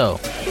 Kento.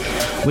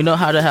 We know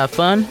how to have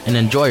fun and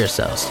enjoy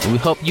yourselves, and we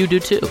hope you do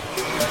too.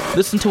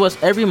 Listen to us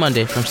every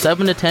Monday from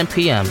 7 to 10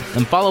 p.m.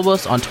 and follow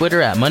us on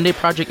Twitter at Monday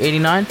Project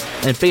 89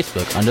 and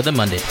Facebook under The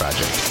Monday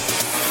Project.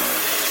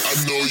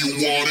 I know you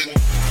want it.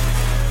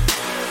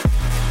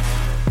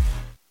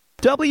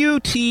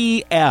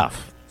 WTF.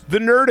 The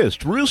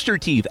Nerdist, Rooster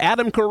Teeth,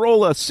 Adam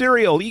Carolla,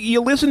 Serial.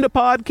 You listen to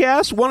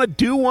podcasts, want to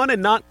do one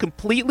and not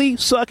completely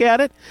suck at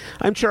it?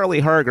 I'm Charlie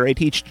Harger. I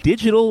teach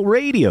digital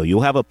radio.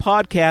 You'll have a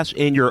podcast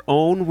and your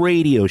own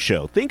radio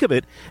show. Think of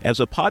it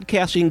as a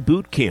podcasting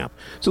boot camp.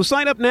 So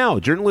sign up now.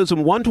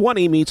 Journalism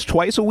 120 meets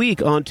twice a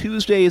week on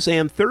Tuesdays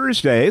and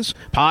Thursdays.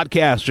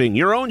 Podcasting,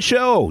 your own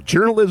show.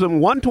 Journalism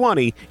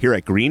 120 here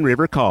at Green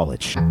River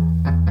College.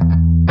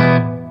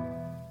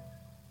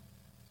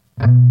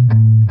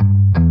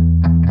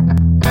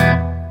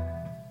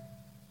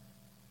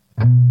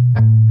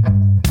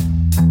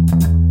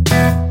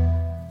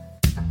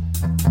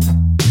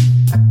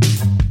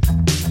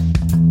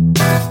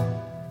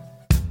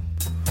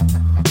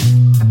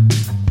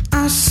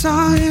 I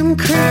saw him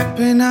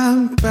creeping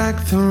up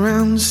back the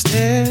round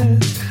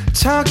stairs,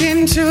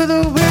 talking to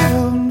the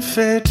widowed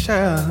fair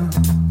child.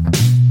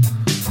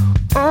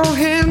 Oh,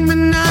 him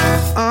and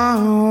I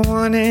are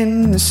one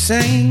and the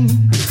same,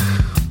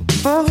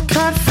 both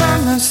cut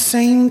from the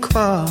same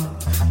cloth.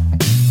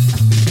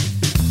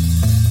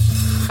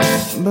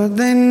 But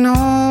they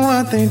know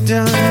what they've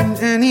done,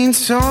 and he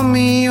told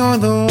me you're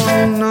the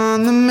one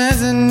on the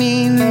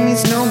mezzanine, and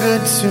he's no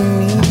good to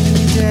me,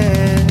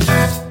 Dad.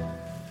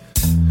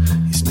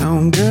 He's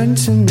no good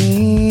to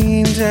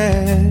me,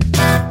 Dad.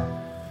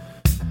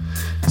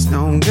 He's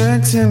no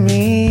good to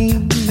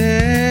me,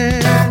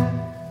 Dad.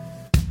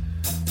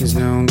 He's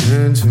no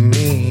good to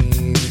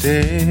me,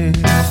 Dad.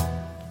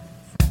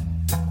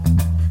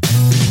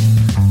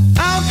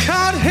 I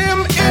caught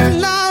him in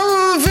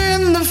love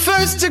in the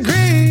first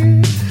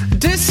degree.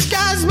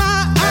 Disguise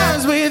my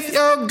eyes with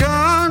your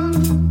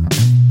gun.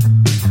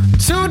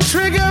 Two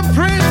trigger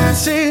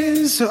prints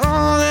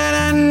all that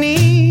I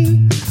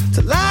need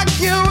to lock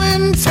you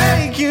and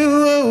take you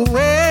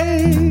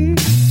away.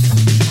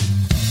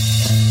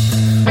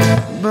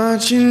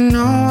 But you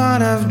know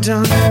what I've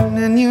done,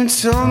 and you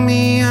told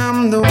me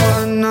I'm the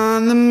one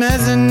on the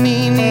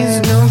mezzanine.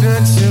 He's no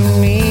good to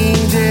me,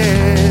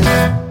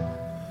 Dad.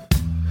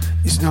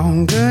 He's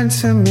no good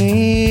to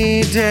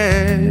me,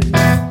 Dad.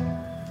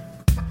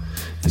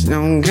 He's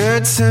no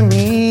good to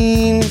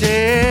me,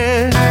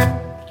 Dad.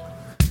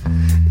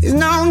 He's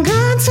no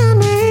good to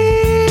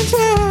me,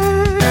 Dad.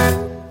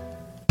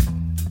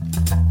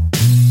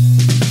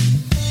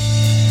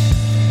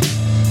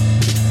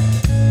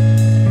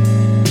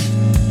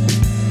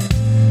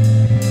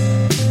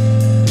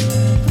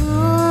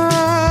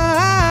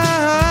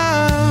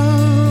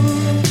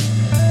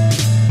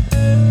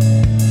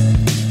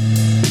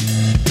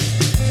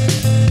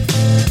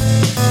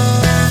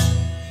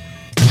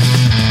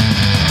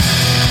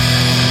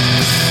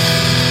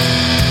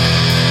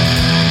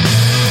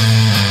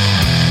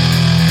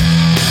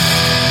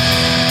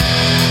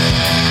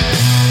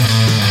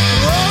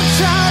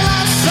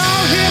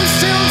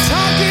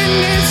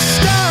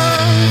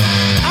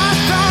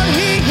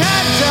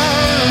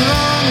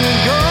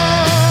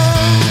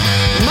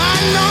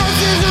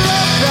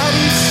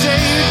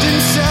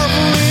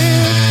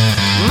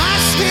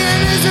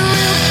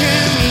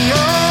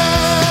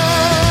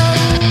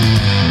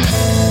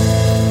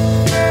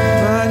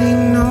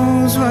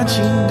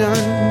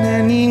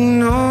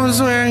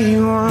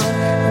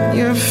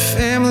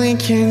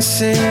 Can't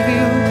save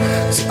you.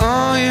 It's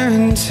all your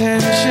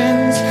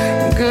intentions,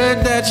 good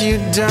that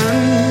you've done.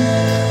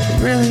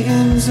 It really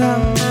ends up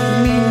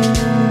meaning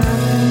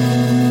nothing.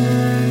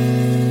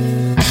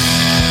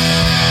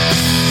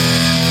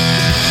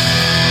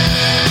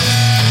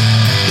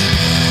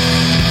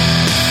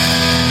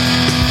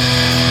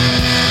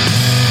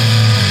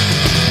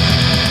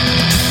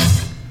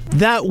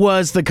 That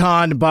was The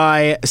Con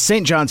by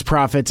St. John's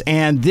Prophets,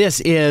 and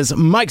this is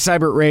Mike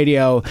Seibert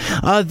Radio.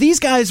 These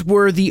guys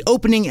were the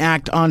opening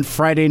act on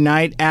Friday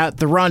night at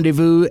The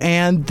Rendezvous,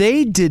 and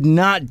they did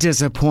not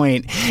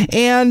disappoint.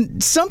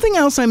 And something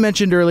else I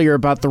mentioned earlier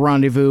about The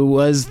Rendezvous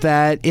was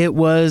that it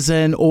was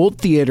an old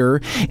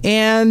theater,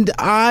 and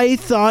I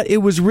thought it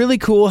was really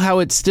cool how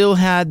it still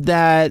had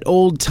that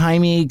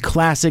old-timey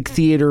classic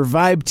theater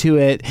vibe to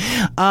it.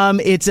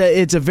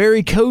 It's a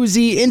very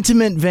cozy,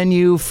 intimate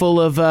venue full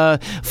of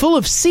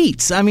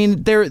seats. I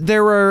mean,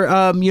 there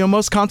are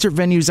most concert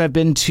venues I've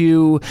been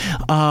to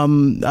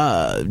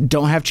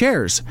don't have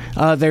chairs.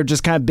 They're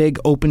just kind of big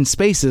open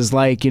spaces,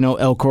 like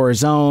El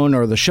Corazon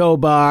or the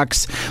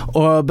Showbox.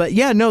 But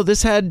yeah, no,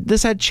 this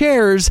had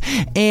chairs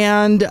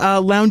and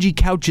loungy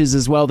couches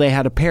as well. They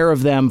had a pair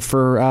of them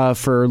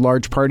for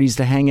large parties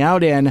to hang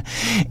out in.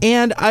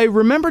 And I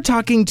remember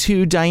talking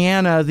to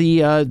Diana,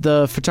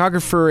 the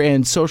photographer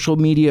and social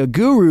media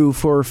guru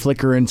for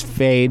Flicker and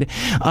Fade,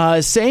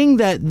 saying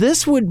that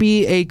this would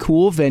be a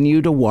cool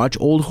venue to watch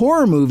old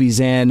horror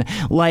movies in,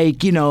 like,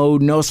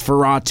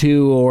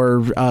 Nosferatu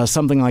or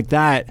something like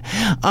that.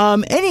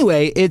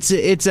 Anyway, it's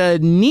a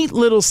neat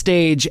little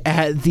stage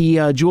at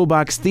the Jewel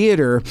Box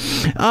Theater.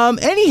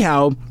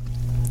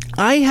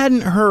 I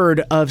hadn't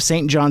heard of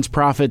St. John's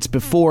Prophets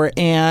before,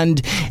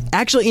 and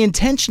actually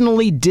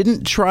intentionally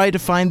didn't try to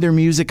find their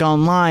music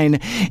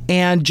online,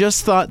 and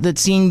just thought that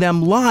seeing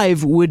them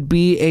live would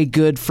be a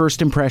good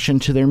first impression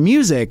to their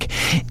music.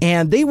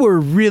 And they were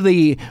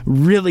really,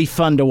 really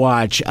fun to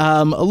watch.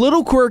 A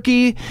little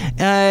quirky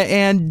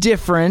and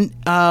different,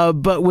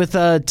 but with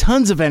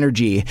tons of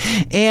energy.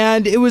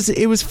 And it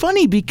was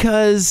funny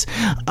because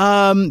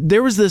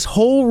there was this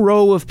whole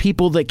row of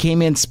people that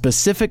came in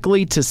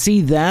specifically to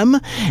see them,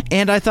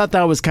 and I thought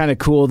that was kind of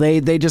cool.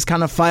 They just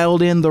kind of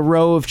filed in the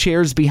row of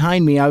chairs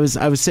behind me. I was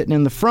sitting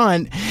in the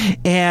front,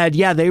 and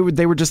yeah, they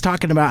were just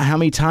talking about how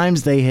many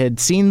times they had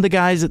seen the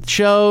guys at the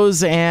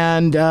shows,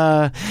 and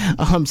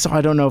so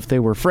I don't know if they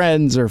were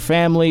friends or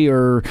family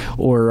or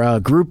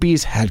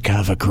groupies. Had kind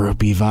of a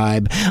groupie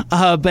vibe,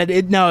 but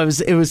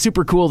it was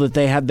super cool that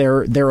they had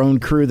their own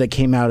crew that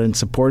came out and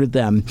supported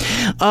them.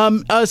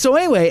 So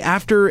anyway,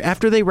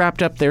 after they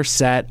wrapped up their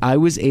set, I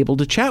was able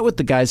to chat with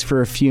the guys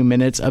for a few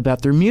minutes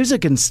about their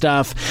music and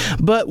stuff.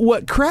 But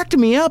what cracked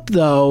me up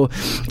though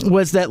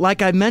was that,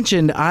 like I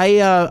mentioned,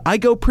 I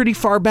go pretty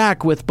far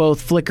back with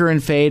both Flicker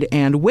and Fade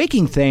and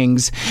Waking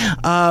Things,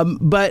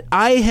 but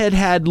I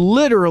had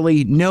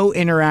literally no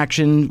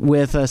interaction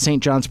with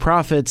St. John's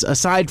Prophets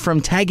aside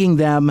from tagging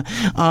them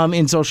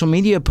in social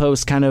media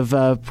posts kind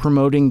of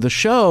promoting the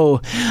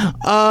show.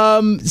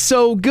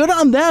 So good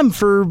on them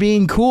for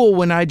being cool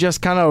when I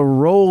just kind of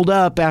rolled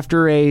up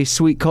after a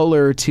sweet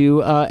cola or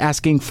two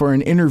asking for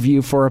an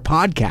interview for a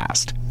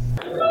podcast.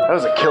 That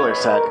was a killer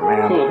set,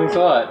 man. Cool, thanks a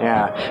lot.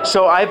 Yeah.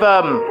 So I'm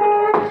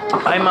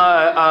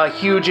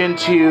huge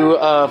into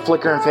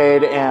Flicker and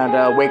Fade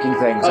and Waking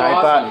Things.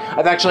 Awesome.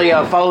 I've actually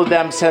followed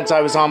them since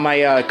I was on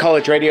my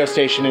college radio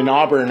station in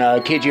Auburn,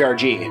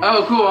 KGRG.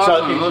 Oh, cool,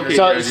 awesome. I love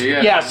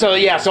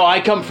KGRG, So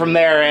I come from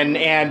there,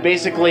 and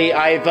basically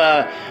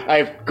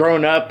I've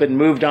grown up and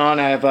moved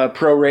on. I have a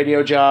pro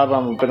radio job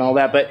and all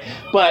that, but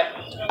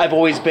I've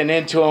always been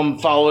into them,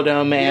 followed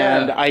them,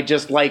 and I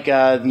just like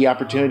the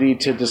opportunity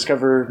to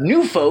discover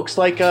new folks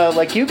like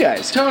you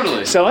guys.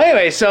 Totally. So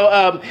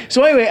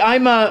anyway,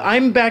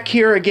 I'm back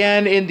here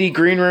again in the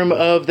green room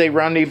of the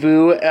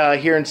Rendezvous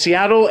here in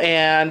Seattle,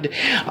 and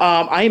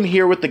I am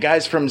here with the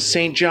guys from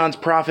St. John's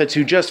Prophets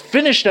who just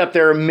finished up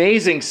their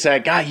amazing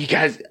set. God, you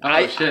guys,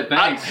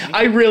 thanks.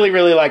 I really,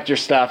 really liked your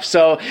stuff.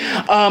 So,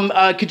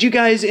 could you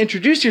guys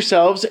introduce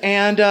yourselves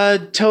and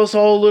tell us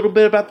all a little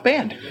bit about the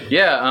band?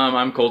 Yeah,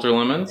 I'm Coulter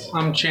Lemons.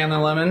 I'm Chandler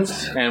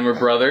Lemons. And we're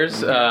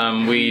brothers.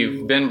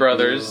 We've been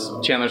brothers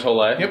Chandler's whole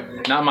life.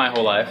 Yep. Not my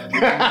whole life.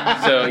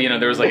 So,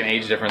 there was like an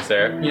age difference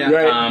there. Yeah.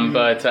 Right.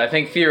 But I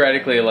think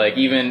theoretically, like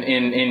even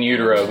in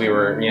utero, we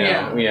were,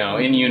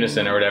 in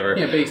unison or whatever.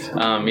 Yeah,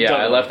 basically.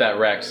 I left that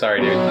wrecked.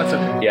 Sorry, dude. That's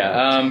okay.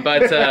 Yeah.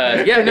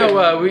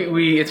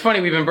 We it's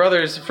funny. We've been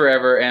brothers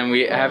forever, and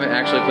we haven't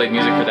actually played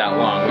music for that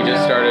long. We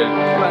just started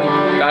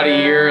about a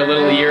year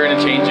and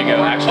a change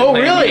ago.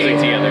 Actually, playing music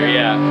together.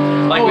 Yeah.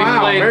 Like we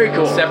played very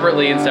cool.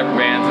 separately in separate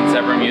bands and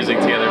separate music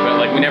together, but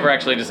like we never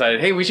actually decided,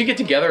 hey, we should get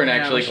together and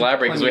actually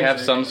collaborate because we have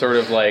some sort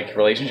of like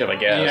relationship, I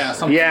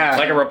guess. Yeah.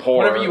 Like a rapport.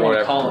 Whatever you want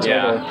to call it.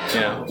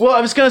 Yeah. Well,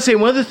 I was going to say,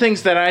 one of the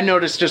things that I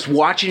noticed just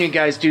watching you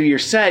guys do your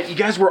set, you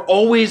guys were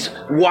always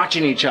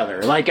watching each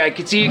other. Like, I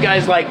could see you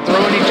guys, like,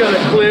 throwing each other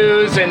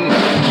clues and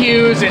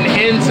cues and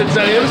hints and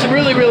stuff. It was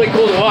really, really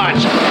cool to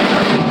watch.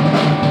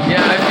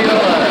 Yeah, I feel...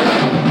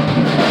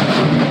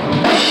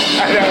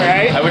 I know,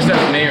 right? I wish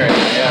that was me right now,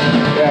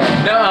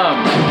 yeah. No,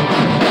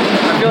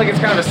 I feel like it's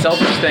kind of a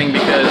selfish thing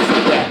because...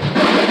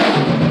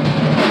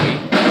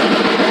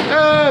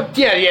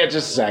 Yeah,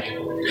 just a sec.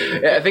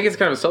 I think it's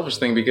kind of a selfish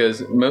thing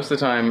because most of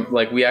the time,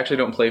 like, we actually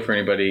don't play for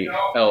anybody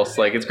else.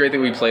 Like, it's great that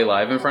we play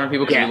live in front of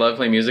people because we love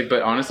playing music,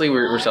 but honestly,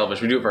 we're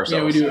selfish. We do it for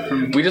ourselves. Yeah, we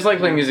do it we just like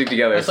playing music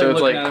together. So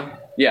it's like...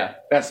 Yeah,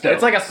 that's dope.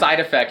 It's like a side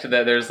effect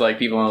that there's like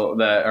people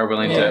that are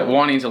willing to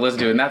wanting to listen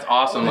to it, and that's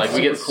awesome. Like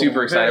we get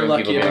super excited when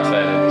people get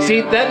excited.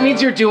 See, that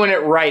means you're doing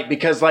it right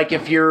because like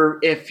if you're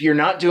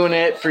not doing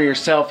it for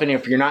yourself and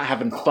if you're not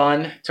having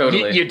fun,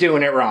 totally, you're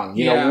doing it wrong.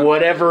 You know,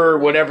 whatever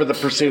the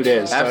pursuit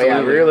is. Absolutely. So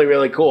yeah, really,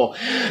 really cool.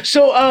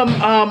 So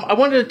I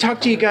wanted to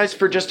talk to you guys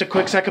for just a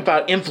quick sec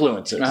about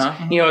influences.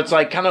 You know, it's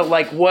like kind of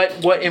like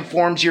what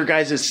informs your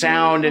guys'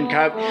 sound and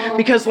kind of,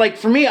 because like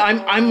for me,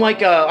 I'm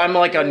like a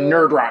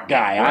nerd rock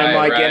guy.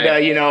 I'm like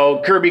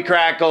into, Kirby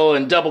Crackle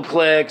and Double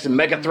Clicks and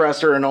Mega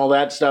Thruster and all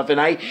that stuff. And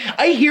I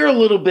hear a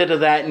little bit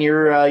of that in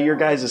your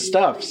guys'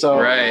 stuff. So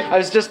I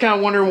was just kind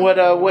of wondering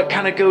what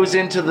kind of goes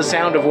into the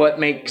sound of what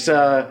makes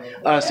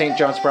St.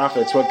 John's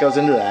Prophets. What goes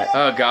into that?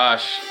 Oh,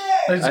 gosh.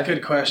 That's a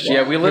good question.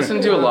 Yeah, we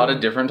listen to a lot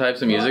of different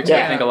types of music, so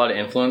I think a lot of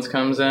influence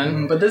comes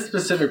in. But this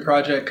specific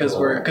project,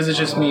 because it's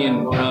just me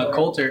and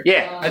Coulter,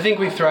 I think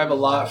we thrive a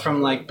lot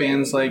from like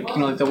bands like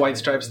like the White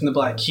Stripes and the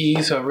Black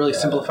Keys, who have really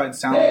simplified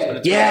sounds.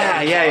 But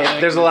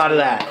it's There's a lot of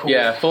that. Cool.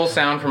 Yeah, full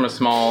sound from a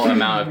small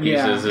amount of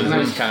pieces is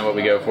kind of what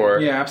we go for.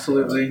 Yeah,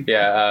 absolutely.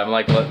 Yeah,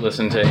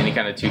 listen to any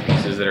kind of two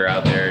pieces that are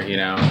out there,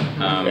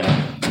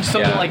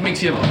 Something like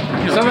makes you.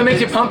 Something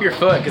makes you pump your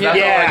foot, because that's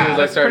all I do is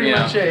I start, pretty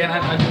much it. And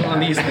I do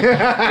one of these things.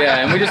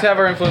 Yeah, and we just have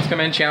our influence come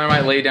in. Chandler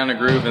might lay down a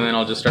groove, and then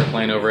I'll just start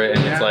playing over it,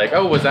 and it's like,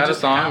 oh, was that a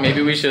song?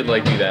 Maybe we should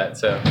like do that.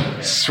 So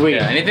sweet.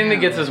 Yeah, anything that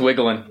gets us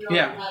wiggling.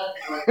 Yeah.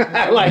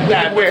 I like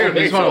that. We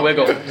just want to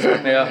wiggle.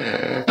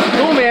 Yeah.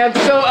 Cool, man.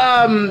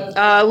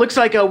 So, looks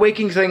like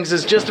Waking Things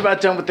is just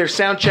about done with their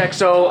sound check.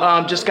 So,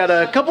 just got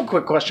a couple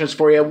quick questions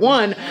for you.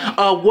 One,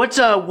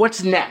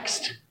 what's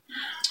next?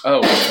 Oh,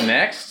 what's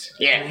next?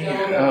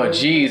 Yeah. Oh,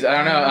 geez.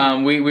 I don't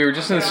know. We were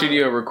just in the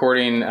studio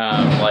recording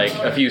like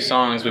a few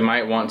songs. We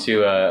might want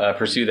to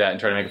pursue that and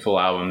try to make a full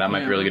album. That might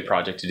be a really good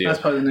project to do. That's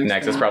probably the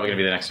next That's probably going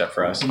to be the next step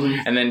for us.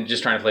 Mm-hmm. And then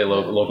just trying to play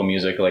local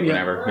music like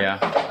whenever. Yeah.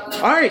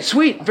 All right,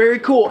 sweet. Very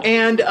cool.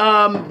 And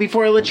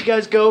before I let you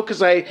guys go,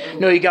 because I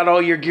know you got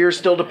all your gear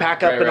still to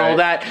pack up all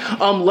that,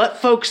 let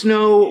folks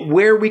know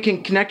where we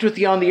can connect with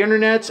you on the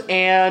internet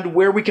and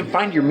where we can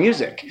find your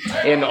music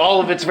in all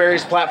of its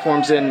various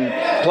platforms. And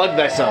plug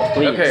thyself,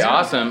 please. Okay,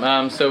 awesome.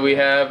 So we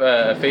have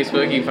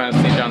Facebook. You can find us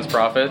at St. John's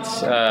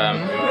Prophets.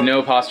 No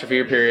apostrophe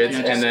or periods.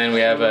 And then we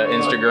have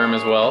Instagram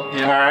as well.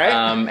 Yeah. All right.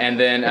 And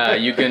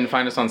then you can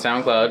find us on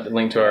SoundCloud,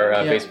 link to our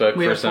Facebook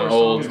for some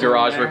old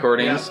garage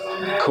recordings.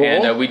 Cool.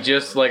 And we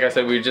just, like I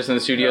said, we were just in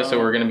the studio, so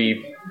we're going to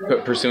be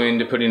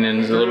putting in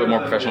a little bit more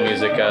professional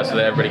music so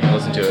that everybody can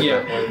listen to it.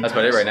 Yeah. But that's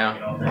about it right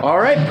now. All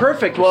right,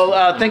 perfect.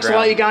 Well, thanks a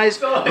lot, you guys.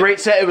 Great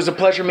set. It was a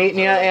pleasure meeting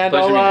you, and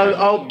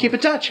I'll keep in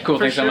touch. Cool.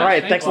 Thanks so much. All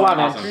right, thanks a lot,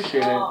 man.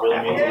 Appreciate it.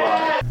 Really means a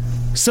lot.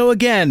 So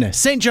again,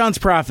 St. John's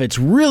Prophets,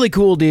 really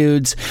cool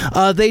dudes.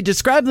 They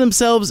describe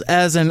themselves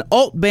as an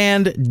alt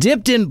band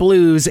dipped in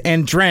blues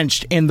and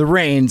drenched in the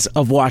rains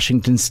of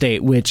Washington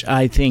State, which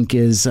I think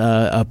is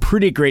a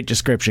pretty great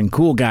description.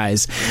 Cool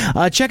guys.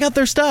 Check out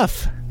their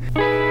stuff.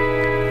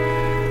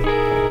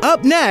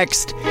 Up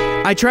next,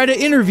 I try to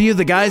interview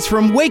the guys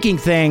from Waking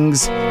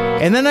Things,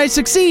 and then I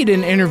succeed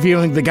in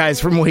interviewing the guys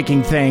from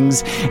Waking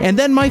Things, and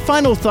then my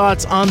final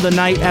thoughts on the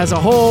night as a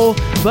whole.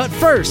 But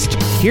first,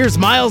 here's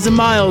miles and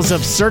miles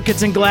of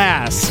Circuits and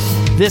Glass.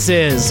 This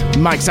is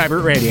Mike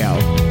Seibert Radio.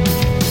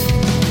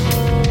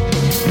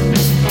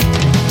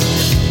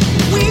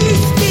 We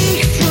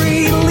speak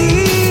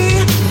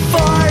freely,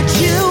 far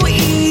too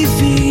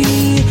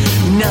easy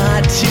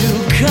not to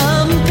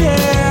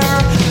compare,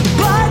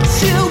 but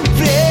to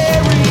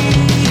bury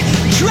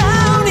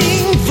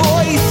drowning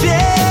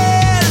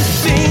voices,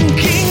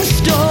 sinking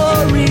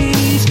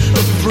stories,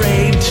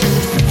 afraid to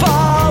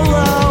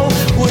follow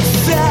what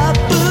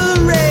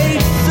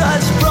separates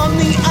us from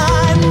the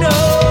unknown.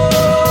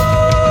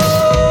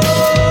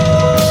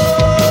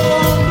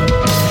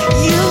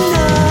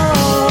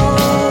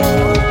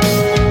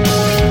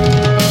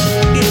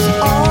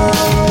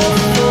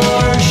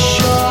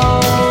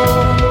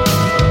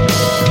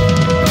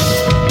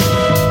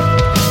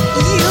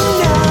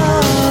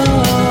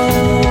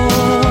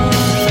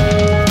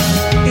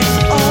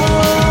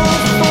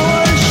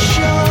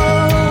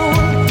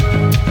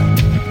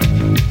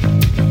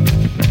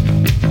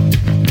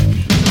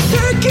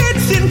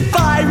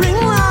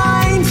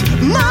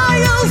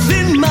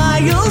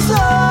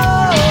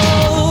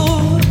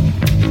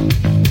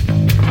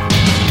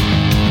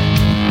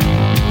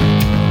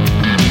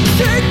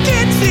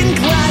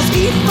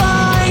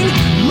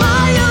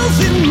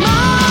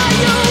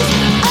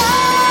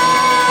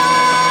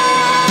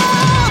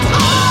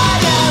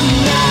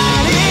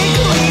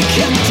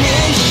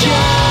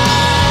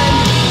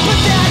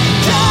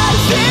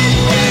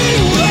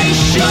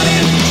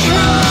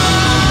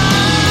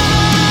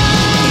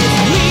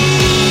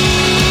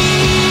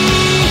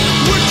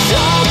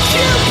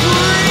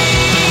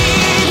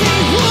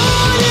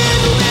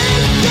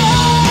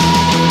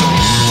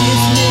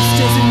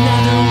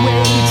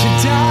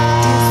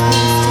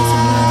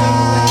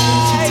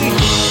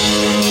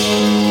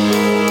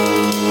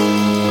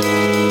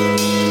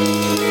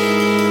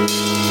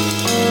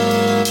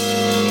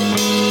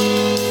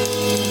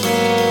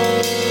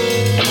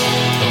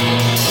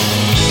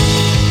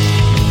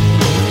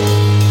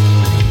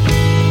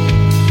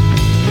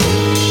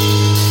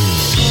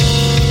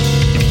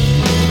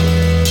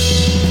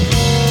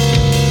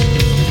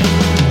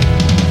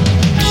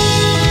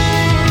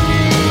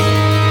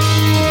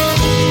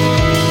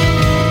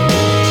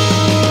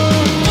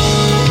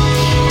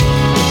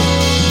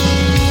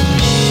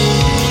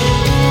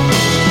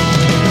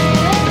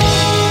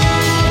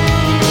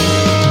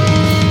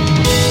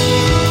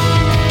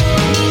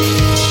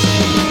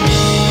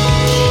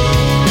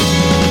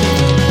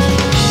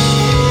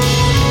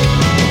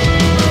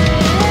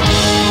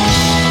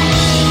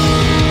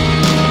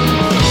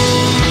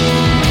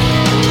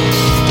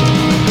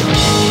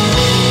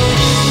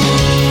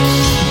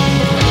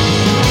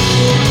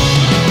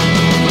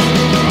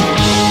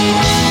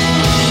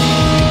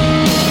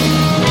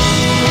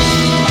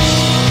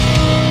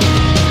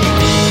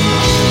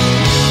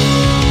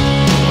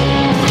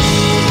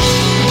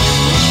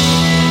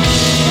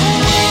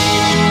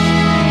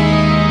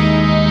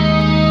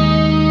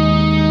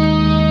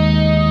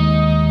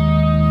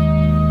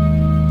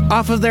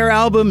 off of their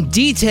album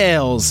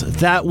Details.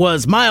 That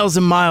was Miles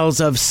and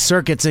Miles of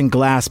Circuits and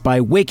Glass by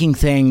Waking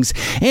Things,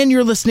 and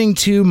you're listening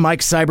to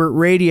Mike Seibert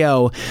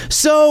Radio.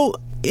 So,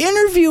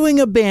 interviewing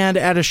a band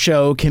at a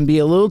show can be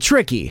a little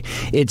tricky.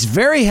 It's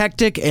very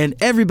hectic and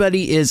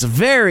everybody is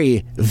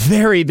very,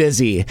 very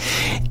busy.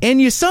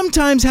 And you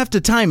sometimes have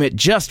to time it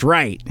just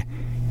right.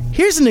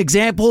 Here's an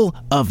example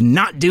of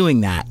not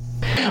doing that.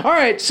 All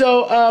right,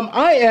 so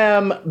I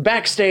am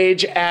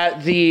backstage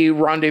at the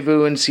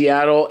Rendezvous in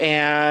Seattle,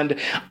 and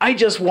I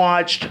just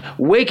watched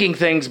Waking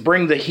Things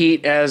bring the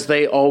heat as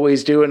they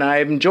always do, and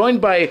I'm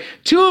joined by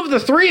two of the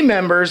three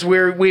members.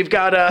 We've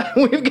got a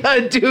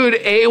dude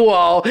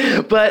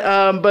AWOL,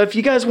 but if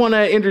you guys want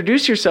to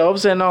introduce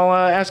yourselves, and I'll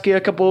ask you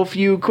a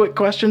few quick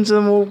questions,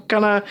 and we'll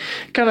kind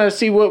of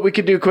see what we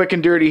could do quick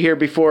and dirty here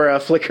before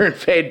Flicker and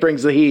Fade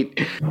brings the heat.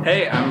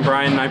 Hey, I'm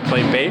Brian, and I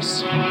play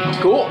bass.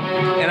 Cool.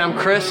 And I'm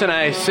Chris, and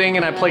I sing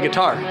and I play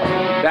guitar.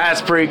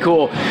 That's pretty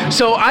cool.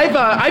 So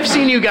I've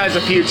seen you guys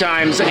a few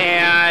times,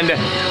 and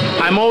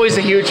I'm always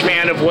a huge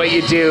fan of what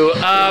you do.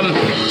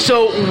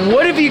 So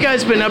what have you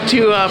guys been up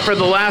to for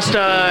the last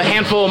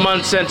handful of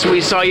months since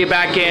we saw you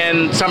back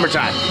in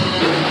summertime?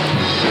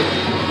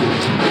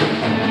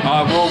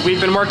 Well, we've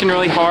been working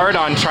really hard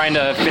on trying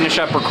to finish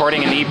up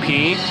recording an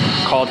EP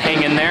called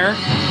Hang In There.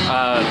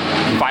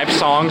 5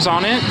 songs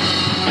on it.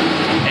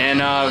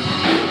 And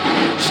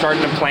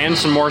starting to plan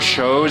some more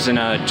shows and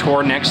a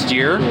tour next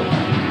year.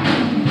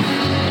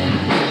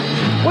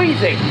 What do you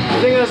think?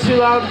 You think that's too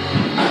loud?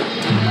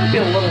 Be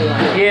a little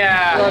loud.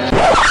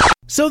 Yeah.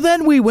 So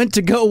then we went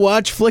to go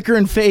watch Flicker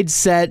and Fade's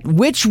set,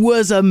 which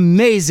was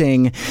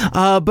amazing,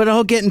 but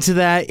I'll get into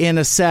that in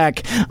a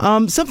sec.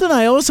 Something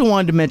I also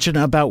wanted to mention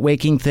about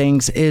Waking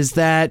Things is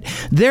that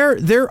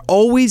they're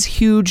always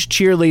huge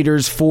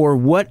cheerleaders for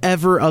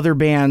whatever other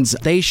bands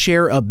they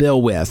share a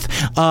bill with.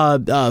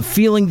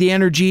 Feeling the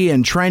energy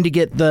and trying to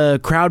get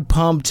the crowd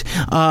pumped,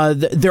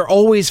 they're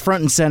always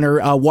front and center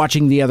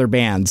watching the other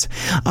bands.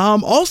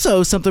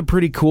 Also, something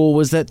pretty cool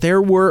was that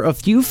there were a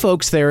few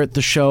folks there at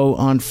the show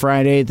on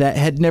Friday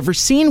that had never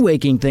seen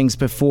Waking Things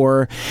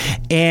before,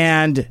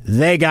 and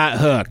they got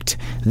hooked.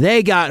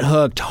 They got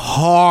hooked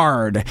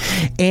hard.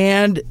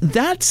 And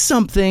that's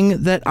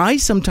something that I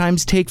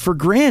sometimes take for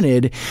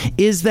granted,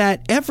 is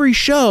that every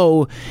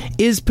show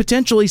is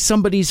potentially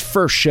somebody's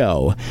first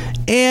show.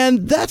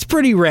 And that's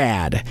pretty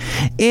rad.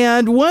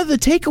 And one of the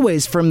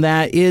takeaways from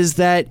that is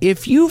that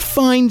if you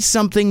find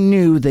something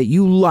new that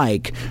you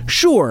like,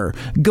 sure,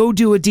 go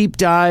do a deep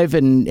dive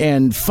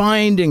and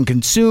find and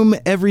consume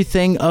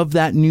everything of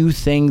that new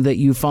thing that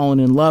you've fallen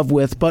in love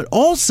with. But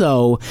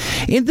also,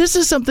 and this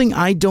is something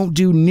I don't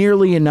do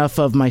nearly enough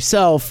of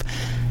myself,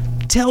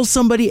 tell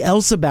somebody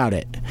else about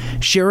it.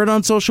 Share it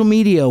on social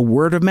media,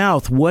 word of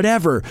mouth,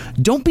 whatever.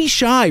 Don't be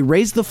shy.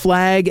 Raise the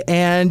flag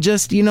and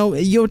just,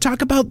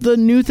 talk about the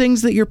new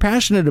things that you're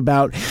passionate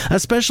about,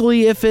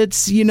 especially if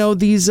it's,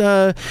 these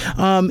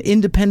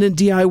independent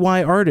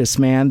DIY artists,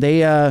 man.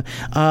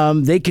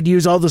 They could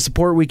use all the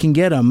support we can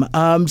get them.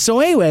 So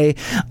anyway,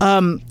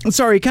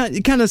 sorry,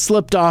 kind of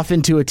slipped off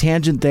into a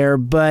tangent there,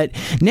 but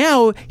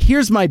now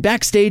here's my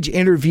backstage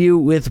interview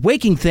with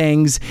Waking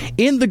Things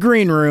in the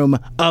green room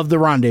of the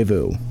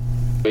Rendezvous.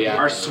 Yeah.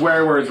 Are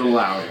swear words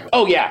allowed?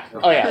 Oh yeah.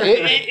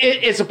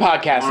 It's a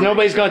podcast.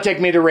 Nobody's gonna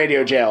take me to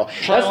radio jail.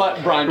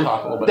 Let Brian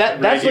talk a little bit.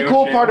 That's the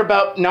cool part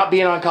about not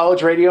being on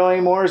college radio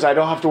anymore, is I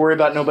don't have to worry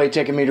about nobody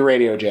taking me to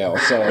radio jail.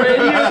 So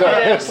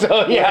yeah.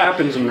 What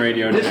happens in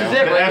radio jail? This is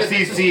it.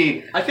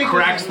 The FCC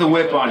cracks the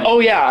whip on you. Oh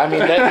yeah. I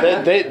mean,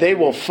 they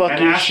will fuck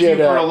your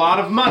shit up. For a lot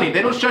of money.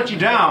 They don't shut you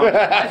down.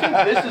 I think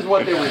this is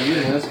what they were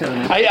using. This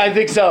kind of. I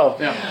think so.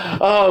 Yeah.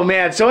 Oh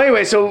man. So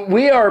anyway,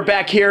 we are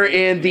back here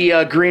in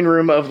the green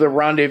room of the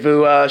Rendezvous.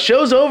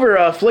 Show's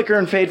over. Flicker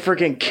and Fade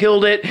freaking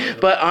killed it,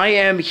 but I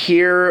am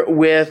here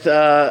with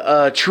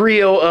a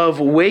trio of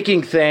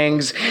Waking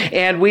Things,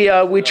 and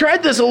we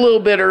tried this a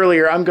little bit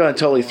earlier. I'm going to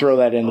totally throw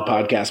that in the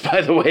podcast,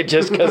 by the way,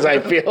 just because I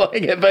feel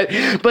like it.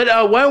 But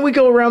why don't we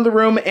go around the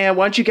room, and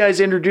why don't you guys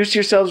introduce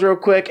yourselves real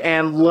quick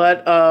and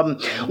let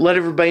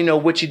everybody know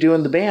what you do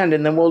in the band,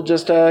 and then we'll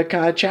just kind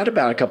of chat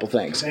about a couple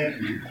things.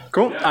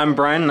 Cool. I'm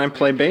Brian, and I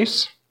play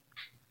bass.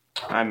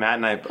 I'm Matt,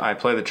 and I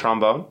play the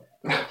trombone.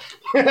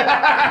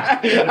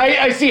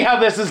 I see how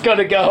this is going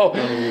to go.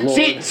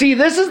 See,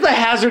 this is the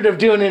hazard of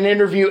doing an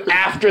interview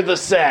after the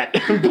set.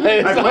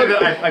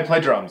 I play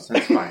drums.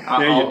 That's fine.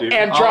 Yeah, you do.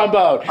 And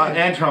trombone.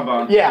 And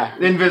trombone. Yeah.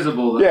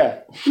 Invisible. Though. Yeah.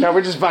 No,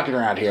 we're just fucking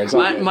around here.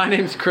 My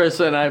name's Chris,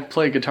 and I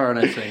play guitar and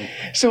I sing.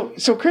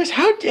 So Chris,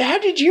 how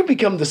did you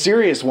become the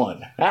serious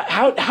one?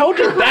 How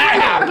did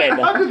that happen?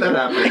 How did that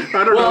happen?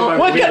 I don't know.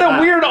 What kind of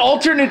weird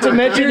alternate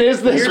dimension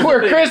is this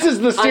where Chris is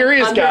the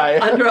serious guy?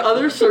 Under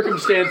other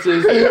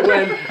circumstances,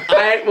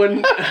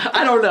 when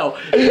I don't know.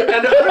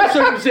 Under other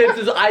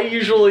circumstances, I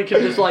usually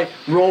can just like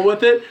roll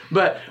with it.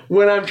 But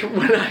when I'm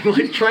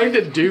like trying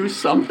to do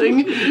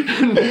something,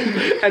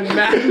 and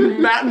Matt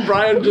and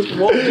Brian just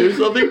won't do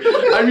something,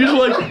 I'm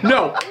usually like,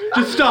 no,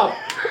 just stop.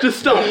 Just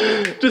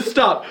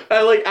stop.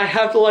 I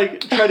have to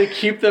try to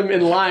keep them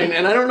in line,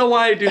 and I don't know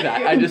why I do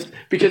that.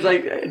 Because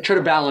I try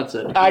to balance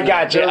it. I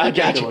got you.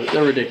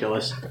 They're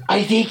ridiculous.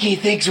 I think he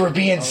thinks we're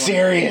being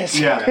serious.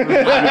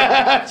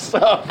 Yeah.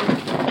 So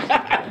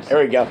there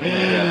we go.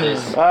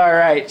 All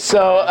right.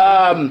 So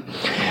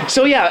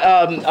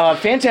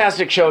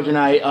fantastic show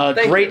tonight.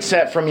 Great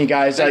set from you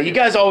guys. You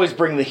guys always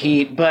bring the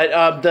heat.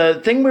 But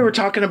the thing we were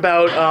talking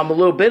about a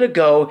little bit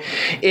ago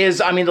is,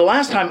 the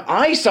last time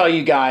I saw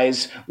you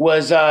guys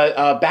was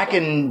back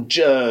in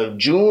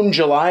June,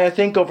 July, I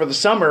think, over the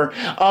summer.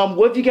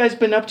 What have you guys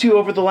been up to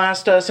over the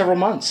last several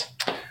months?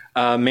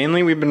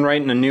 Mainly, we've been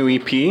writing a new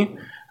EP.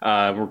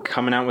 We're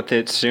coming out with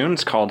it soon.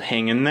 It's called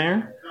Hang In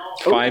There.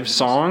 5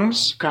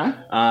 songs. Okay.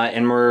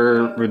 And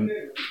we're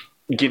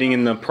getting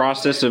in the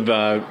process of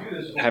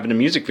having a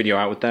music video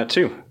out with that,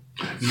 too.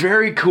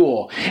 Very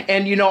cool.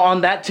 And,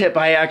 on that tip,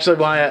 I actually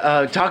want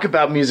to talk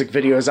about music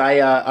videos.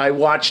 I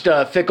watched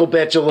Fickle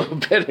Bitch a little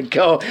bit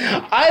ago.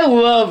 I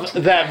love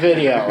that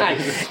video.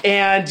 Nice.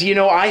 And,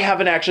 I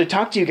haven't actually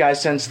talked to you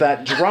guys since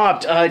that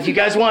dropped. Do you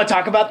guys want to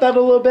talk about that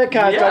a little bit?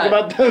 Kind of talk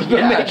about the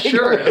making?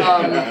 Sure.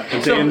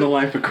 Day in the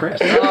life of Chris.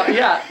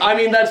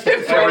 That's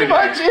it pretty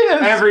much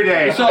is. Every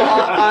day. So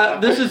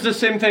this is the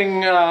same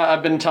thing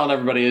I've been telling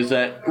everybody, is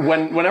that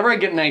whenever I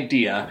get an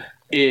idea,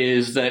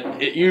 is that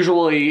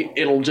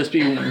it'll just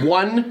be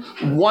one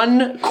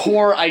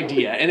core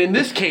idea, and in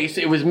this case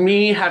it was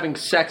me having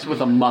sex with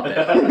a Muppet.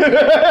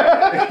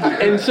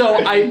 And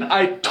so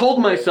I told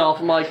myself,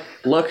 I'm like,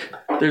 look,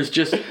 there's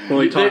just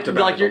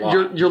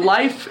your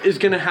life is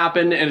going to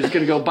happen, and it's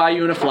going to go by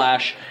you in a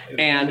flash,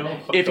 and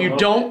if you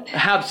don't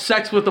have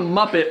sex with a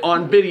Muppet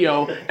on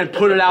video and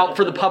put it out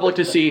for the public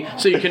to see,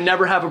 so you can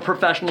never have a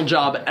professional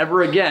job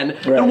ever again,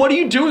 then what are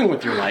you doing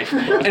with your life?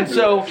 And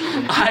so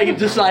I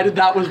decided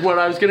that was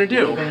what I was going to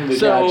do.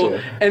 So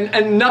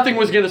and nothing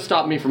was going to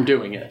stop me from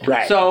doing it.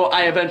 Right. So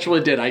I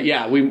eventually did.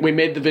 We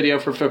made the video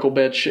for Fickle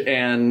Bitch,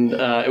 and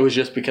it was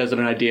just because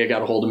an idea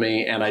got a hold of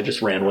me, and I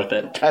just ran with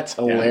it. That's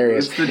hilarious.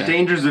 It's the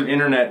dangers of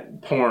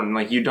internet porn.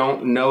 You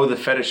don't know the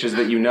fetishes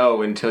that you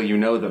know until you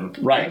know them.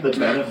 Right. The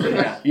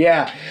benefits.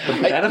 Yeah. The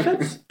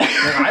benefits?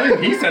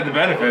 He said the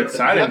benefits.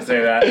 I didn't say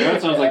that.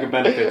 That sounds like a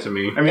benefit to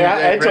me.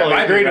 I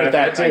totally agreed with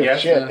that too.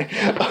 Shit.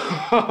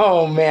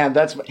 Oh man,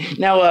 that's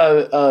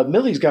now.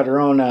 Millie's got her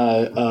own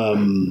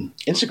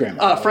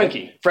Instagram.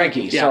 Frankie.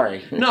 Frankie. Yeah.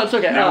 Sorry. No, it's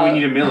okay. Now we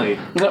need a Millie.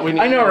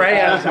 I know,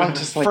 right? I'm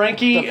just like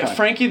Frankie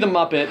the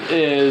Muppet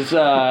is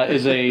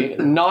a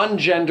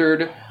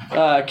non-gendered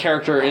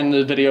character in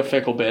the video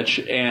Fickle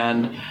Bitch,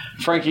 and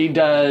Frankie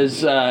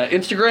does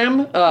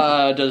Instagram,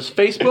 does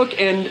Facebook,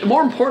 and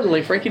more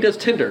importantly, Frankie does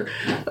Tinder.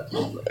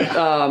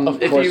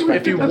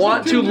 If you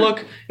want to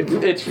look,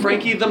 it's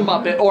Frankie the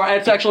Muppet, or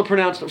it's actually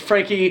pronounced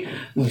Frankie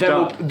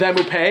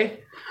Themoupe.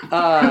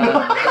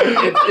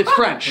 It's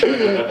French.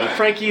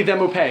 Frankie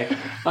Themoupe.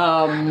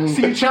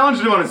 See, you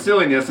challenged him on his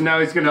silliness, and now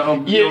he's going to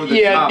own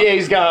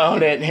he's gonna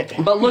own it.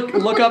 But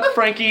look up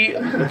Frankie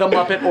the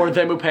Muppet or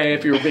Themoupe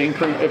if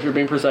you're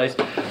being precise.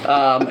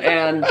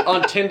 And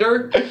on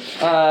Tinder,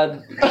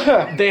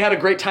 they had a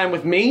great time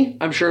with me.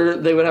 I'm sure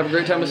they would have a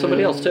great time with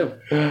somebody else too.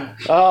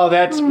 Oh,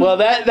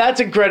 that's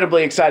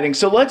incredibly exciting.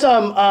 So let's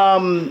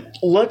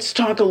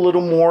talk a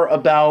little more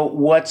about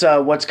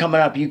what's coming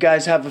up. You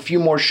guys have a few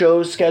more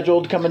shows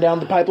scheduled coming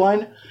down the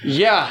pipeline?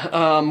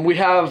 Yeah, we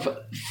have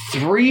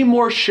 3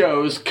 more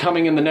shows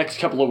coming in the next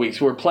couple of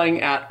weeks. We're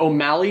playing at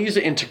O'Malley's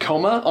in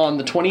Tacoma on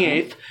the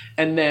 28th,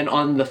 and then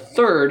on the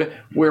 3rd,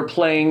 we're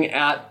playing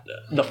at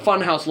the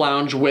Funhouse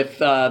Lounge with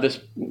this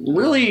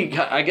really,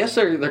 I guess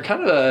they're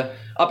kind of a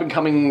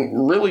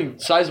up-and-coming, really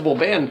sizable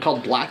band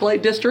called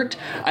Blacklight District.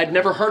 I'd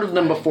never heard of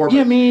them before.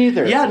 Yeah, me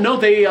either. Yeah, no,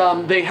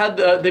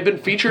 they've been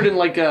featured in in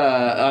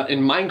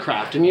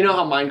Minecraft, and you know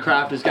how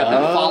Minecraft has got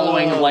that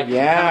following of kind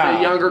of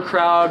a younger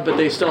crowd, but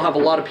they still have a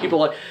lot of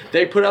people.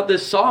 They put out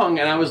this song,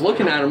 and I was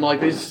looking at them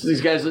these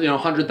guys,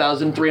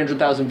 100,000,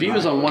 300,000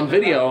 views on one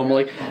video. I'm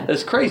like,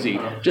 that's crazy,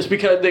 just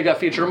because they got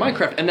featured in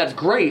Minecraft, and that's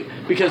great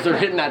because they're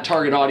hitting that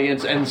target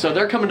audience, and so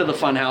they're coming to the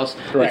Funhouse.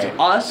 Right. It's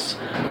us,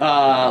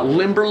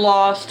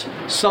 Limberlost,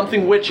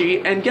 Something Witchy,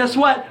 and guess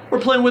what?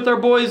 We're playing with our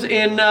boys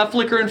in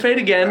Flicker and Fade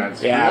again.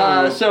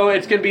 So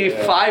it's going to be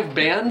 5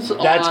 bands.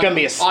 That's going to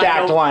be a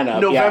stacked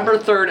lineup. November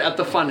 3rd at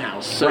the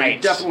Funhouse. So you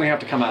definitely have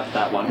to come out to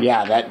that one.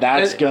 Yeah,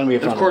 that's going to be a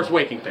fun one. Of course,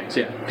 Waking Things,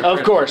 yeah.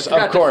 Of course.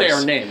 To say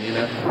our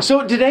name,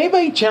 So did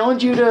anybody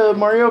challenge you to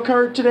Mario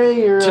Kart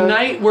today? Or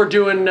tonight we're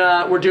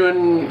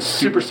doing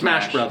Super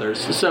Smash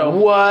Brothers. So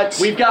what?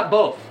 We've got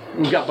both.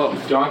 We've got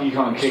both. Donkey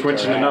Kong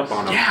switching it up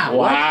on them. Yeah.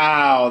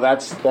 Wow,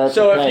 that's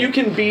so if you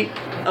can beat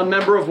a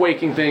member of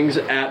Waking Things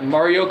at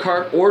Mario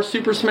Kart or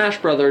Super Smash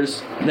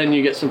Brothers, then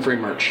you get some free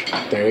merch.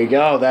 There you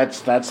go.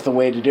 That's the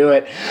way to do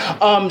it.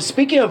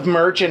 Speaking of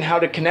merch and how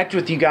to connect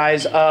with you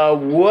guys,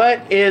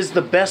 what is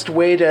the best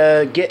way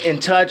to get in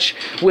touch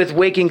with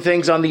Waking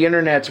Things on the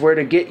internet? Where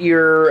to get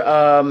your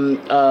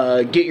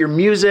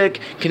music,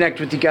 connect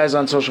with you guys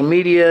on social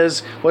medias?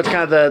 What's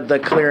kind of the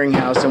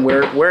clearinghouse, and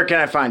where can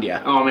I find you?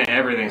 Oh man,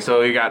 everything.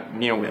 So you got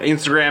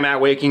Instagram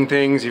at Waking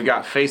Things. You've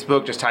got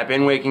Facebook. Just type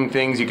in Waking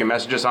Things. You can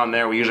message us on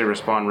there. We usually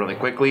respond really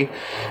quickly.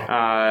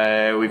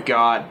 We've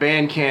got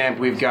Bandcamp.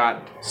 We've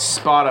got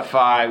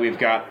Spotify. We've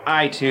got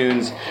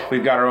iTunes.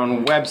 We've got our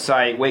own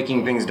website,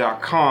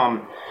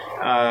 wakingthings.com.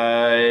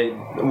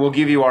 We'll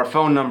give you our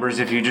phone numbers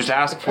if you just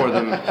ask for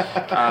them.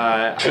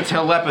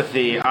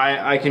 Telepathy.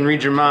 I can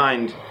read your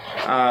mind.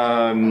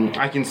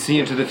 I can see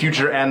into the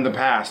future and the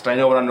past. I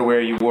know what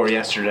underwear you wore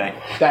yesterday.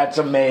 That's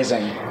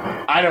amazing.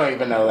 I don't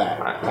even know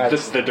that.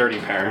 This is the dirty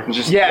pair.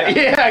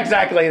 Yeah,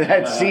 exactly.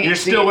 You're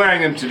still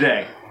wearing them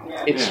today.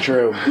 It's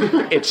true.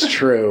 It's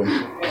true.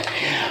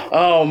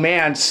 Oh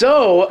man.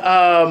 So,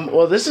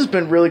 well, this has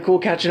been really cool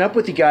catching up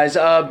with you guys.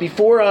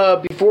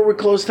 Before we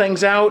close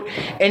things out,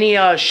 any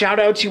shout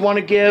outs you want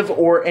to give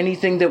or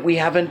anything that we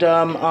haven't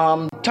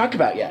talked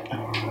about yet?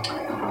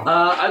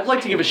 I'd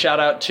like to give a shout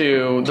out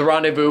to The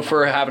Rendezvous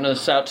for having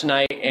us out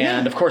tonight,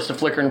 and of course to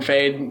Flicker and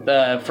Fade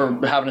for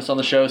having us on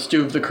the show.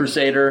 Stu the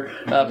Crusader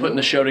putting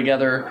the show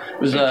together.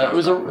 It was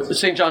a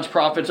St. John's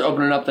Prophets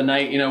opening up the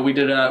night. We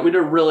did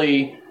a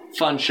really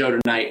fun show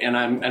tonight, and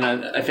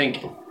I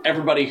think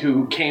everybody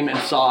who came and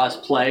saw us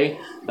play,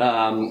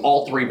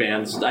 all three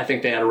bands, I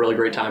think they had a really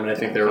great time, and I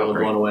think they were really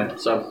blown away.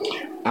 So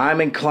I'm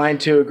inclined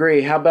to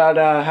agree. How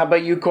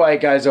about you,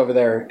 quiet guys over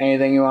there?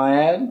 Anything you want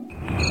to add?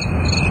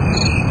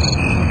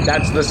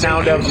 That's the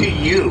sound of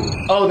you.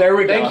 Oh, there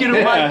we go. Thank you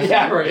to Mike.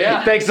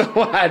 Yeah. Thanks a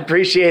lot.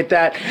 Appreciate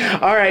that.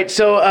 All right.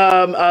 So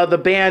the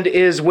band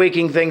is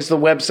Waking Things. The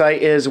website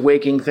is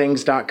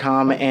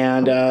wakingthings.com.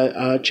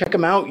 And check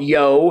them out.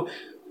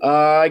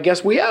 I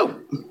guess we out.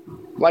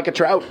 Like a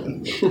trout.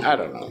 I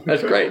don't know.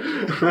 That's great.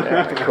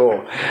 Yeah,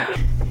 cool.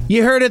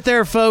 You heard it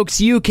there,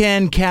 folks. You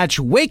can catch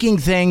Waking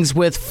Things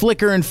with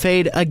Flicker and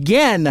Fade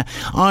again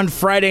on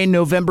Friday,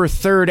 November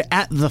 3rd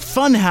at the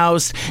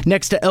Funhouse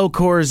next to El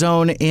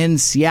Corazon in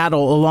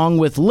Seattle, along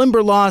with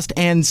Limberlost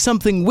and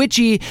Something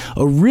Witchy,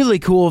 a really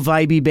cool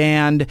vibey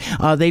band.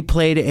 They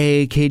played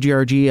a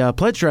KGRG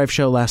Pledge Drive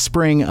show last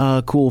spring.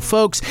 Cool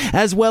folks,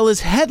 as well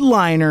as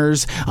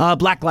headliners,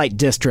 Blacklight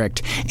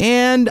District.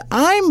 And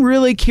I'm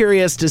really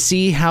curious to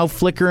see how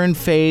Flicker and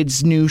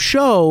Fade's new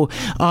show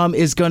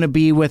is going to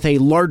be with a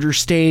larger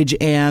stage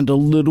and a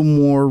little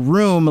more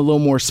room, a little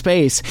more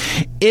space.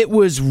 It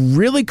was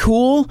really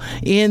cool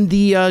in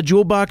the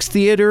Jewel Box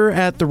Theater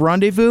at the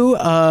Rendezvous.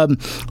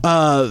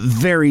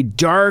 Very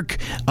dark,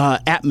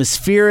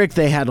 atmospheric.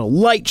 They had a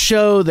light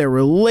show. There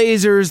were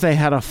lasers. They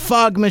had a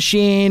fog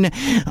machine.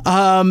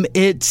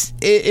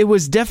 It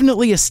was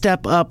definitely a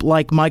step up,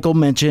 like Michael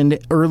mentioned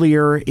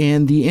earlier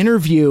in the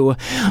interview.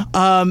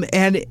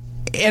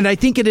 And I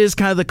think it is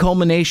kind of the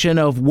culmination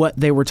of what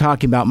they were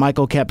talking about.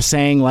 Michael kept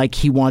saying like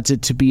he wants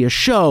it to be a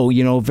show,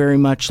 very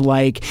much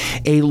like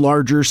a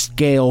larger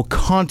scale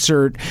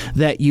concert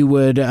that you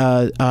would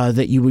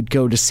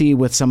go to see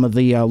with some of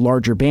the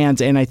larger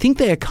bands. And I think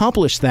they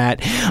accomplished that,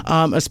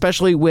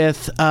 especially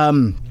with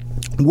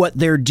what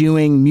they're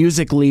doing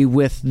musically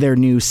with their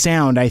new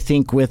sound. I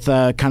think with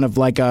kind of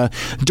like a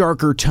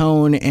darker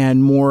tone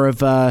and more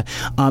of a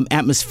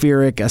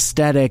atmospheric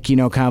aesthetic,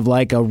 kind of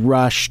like a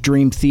Rush,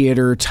 Dream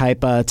Theater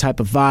type of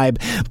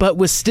vibe, but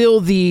with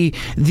still the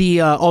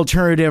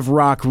alternative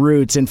rock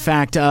roots. In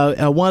fact,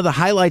 one of the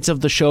highlights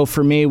of the show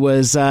for me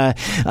was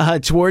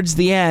towards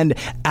the end,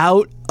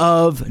 out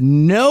of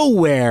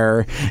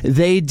nowhere,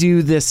 they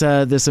do this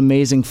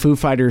amazing Foo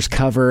Fighters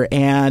cover,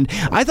 and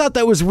I thought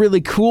that was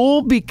really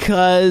cool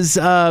because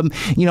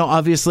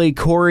obviously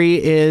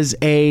Corey is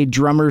a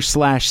drummer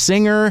 /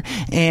 singer,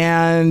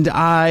 and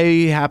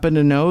I happen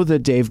to know that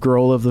Dave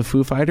Grohl of the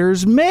Foo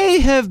Fighters may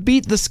have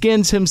beat the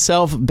Skins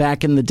himself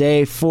back in the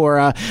day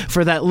for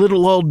that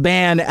little old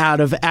band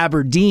out of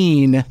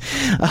Aberdeen.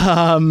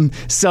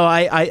 So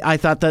I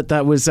thought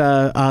that was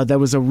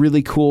a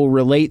really cool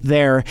relate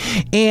there.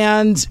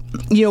 And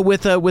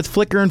with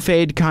Flicker and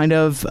Fade kind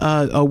of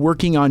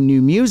working on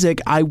new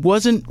music, I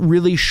wasn't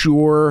really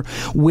sure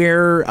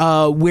where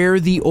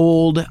the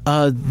old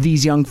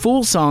These Young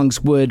Fools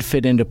songs would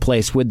fit into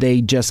place. Would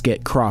they just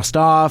get crossed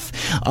off,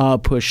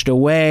 pushed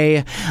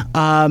away?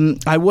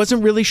 I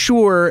wasn't really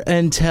sure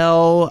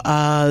until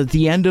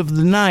the end of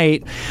the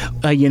night.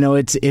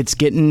 It's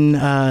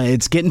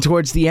getting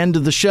towards the end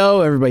of the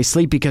show. Everybody's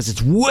sleepy because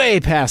it's way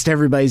past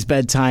everybody's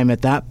bedtime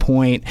at that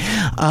point.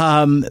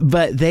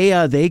 But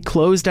they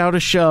closed out a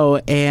show,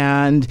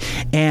 and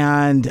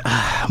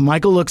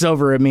Michael looks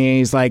over at me.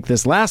 He's like,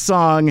 "This last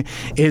song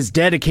is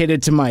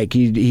dedicated to Mike."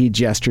 He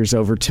gestures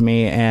over to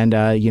me and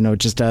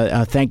just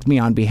thanked me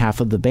on behalf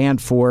of the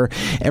band for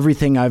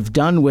everything I've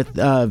done with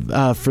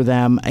for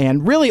them.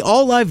 And really,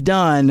 all I've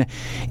done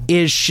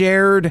is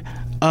shared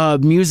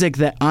music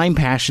that I'm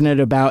passionate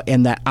about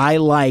and that I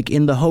like,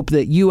 in the hope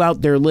that you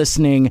out there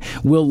listening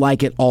will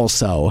like it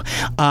also.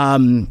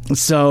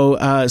 So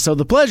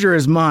the pleasure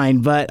is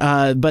mine, but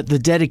the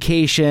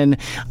dedication,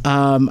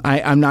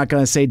 I'm not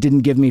going to say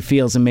didn't give me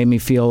feels and made me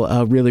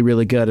feel really,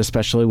 really good,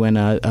 especially when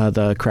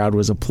the crowd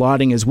was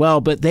applauding as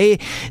well. But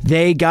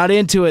they got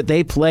into it.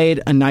 They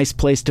played A Nice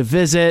Place to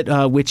Visit,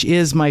 which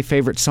is my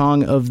favorite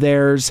song of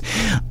theirs.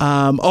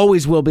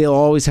 Always will be. I'll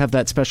always have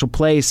that special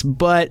place.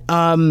 But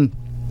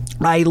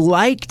I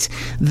liked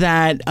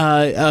that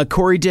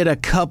Corey did a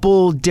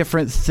couple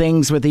different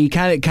things with it. He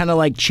kind of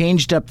like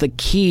changed up the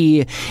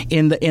key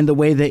in the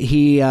way that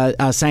he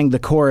sang the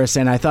chorus,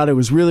 and I thought it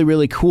was really,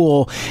 really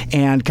cool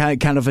and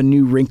kind of a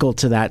new wrinkle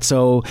to that.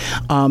 So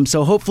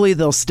hopefully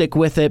they'll stick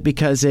with it,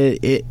 because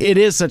it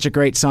is such a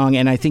great song,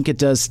 and I think it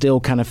does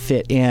still kind of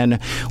fit in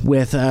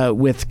with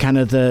kind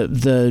of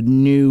the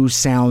new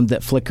sound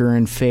that Flicker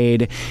and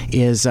Fade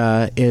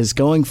is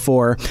going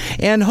for.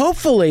 And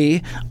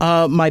hopefully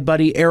my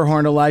buddy Airhorn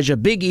Elijah,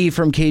 Big E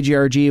from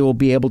KGRG, will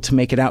be able to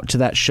make it out to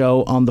that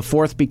show on the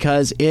 4th,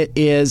 because it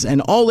is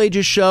an all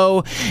ages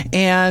show,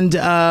 and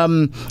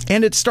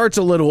it starts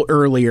a little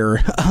earlier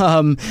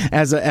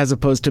as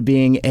opposed to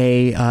being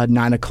a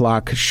 9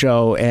 o'clock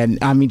show. And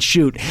I mean,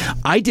 shoot,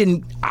 I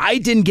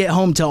didn't get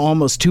home till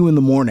almost 2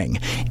 a.m,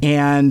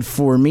 and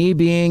for me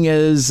being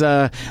as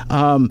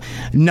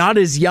not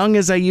as young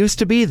as I used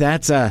to be,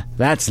 that's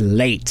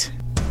late.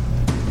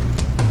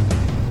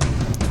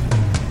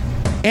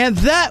 And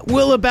that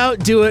will about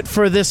do it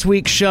for this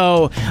week's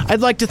show. I'd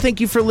like to thank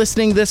you for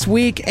listening this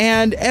week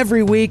and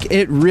every week.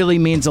 It really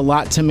means a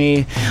lot to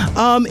me.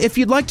 If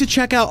you'd like to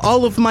check out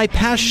all of my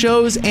past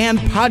shows and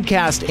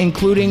podcasts,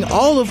 including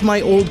all of my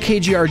old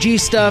KGRG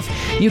stuff,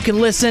 you can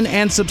listen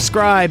and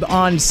subscribe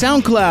on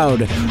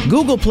SoundCloud,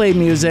 Google Play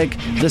Music,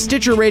 the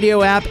Stitcher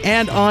Radio app,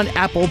 and on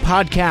Apple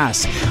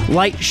Podcasts.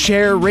 Like,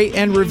 share, rate,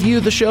 and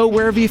review the show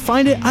wherever you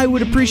find it. I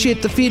would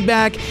appreciate the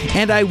feedback,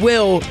 and I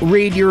will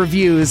read your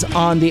reviews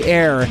on the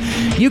air.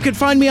 You can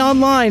find me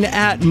online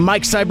at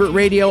Mike Seibert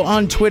Radio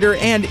on Twitter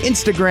and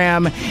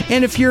Instagram.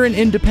 And if you're an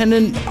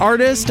independent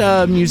artist,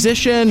 a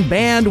musician,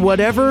 band,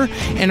 whatever,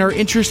 and are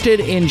interested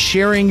in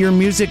sharing your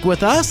music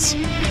with us,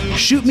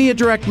 shoot me a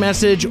direct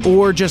message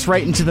or just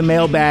write into the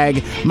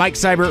mailbag,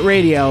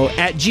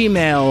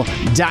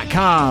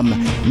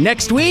 MikeSeibertRadio@gmail.com.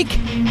 Next week,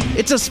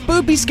 it's a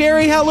spoopy,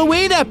 scary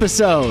Halloween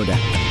episode.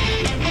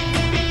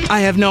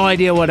 I have no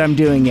idea what I'm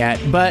doing yet,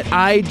 but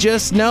I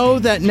just know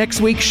that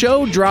next week's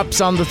show drops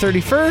on the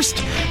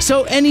 31st,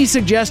 so any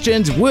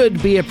suggestions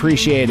would be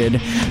appreciated.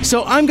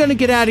 So I'm going to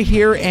get out of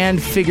here and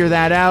figure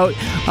that out.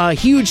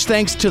 Huge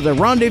thanks to The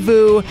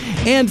Rendezvous,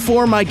 and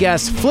for my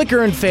guests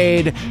Flicker and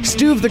Fade,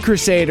 Stu the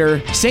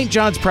Crusader, St.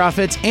 John's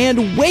Prophets,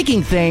 and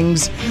Waking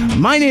Things.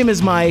 My name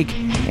is Mike,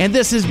 and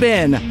this has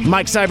been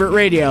Mike Seibert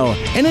Radio.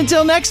 And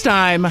until next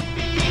time,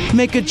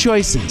 make good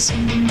choices.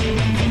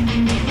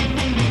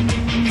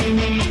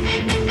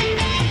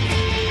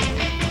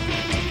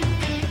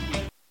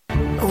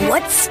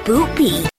 What's spoopy?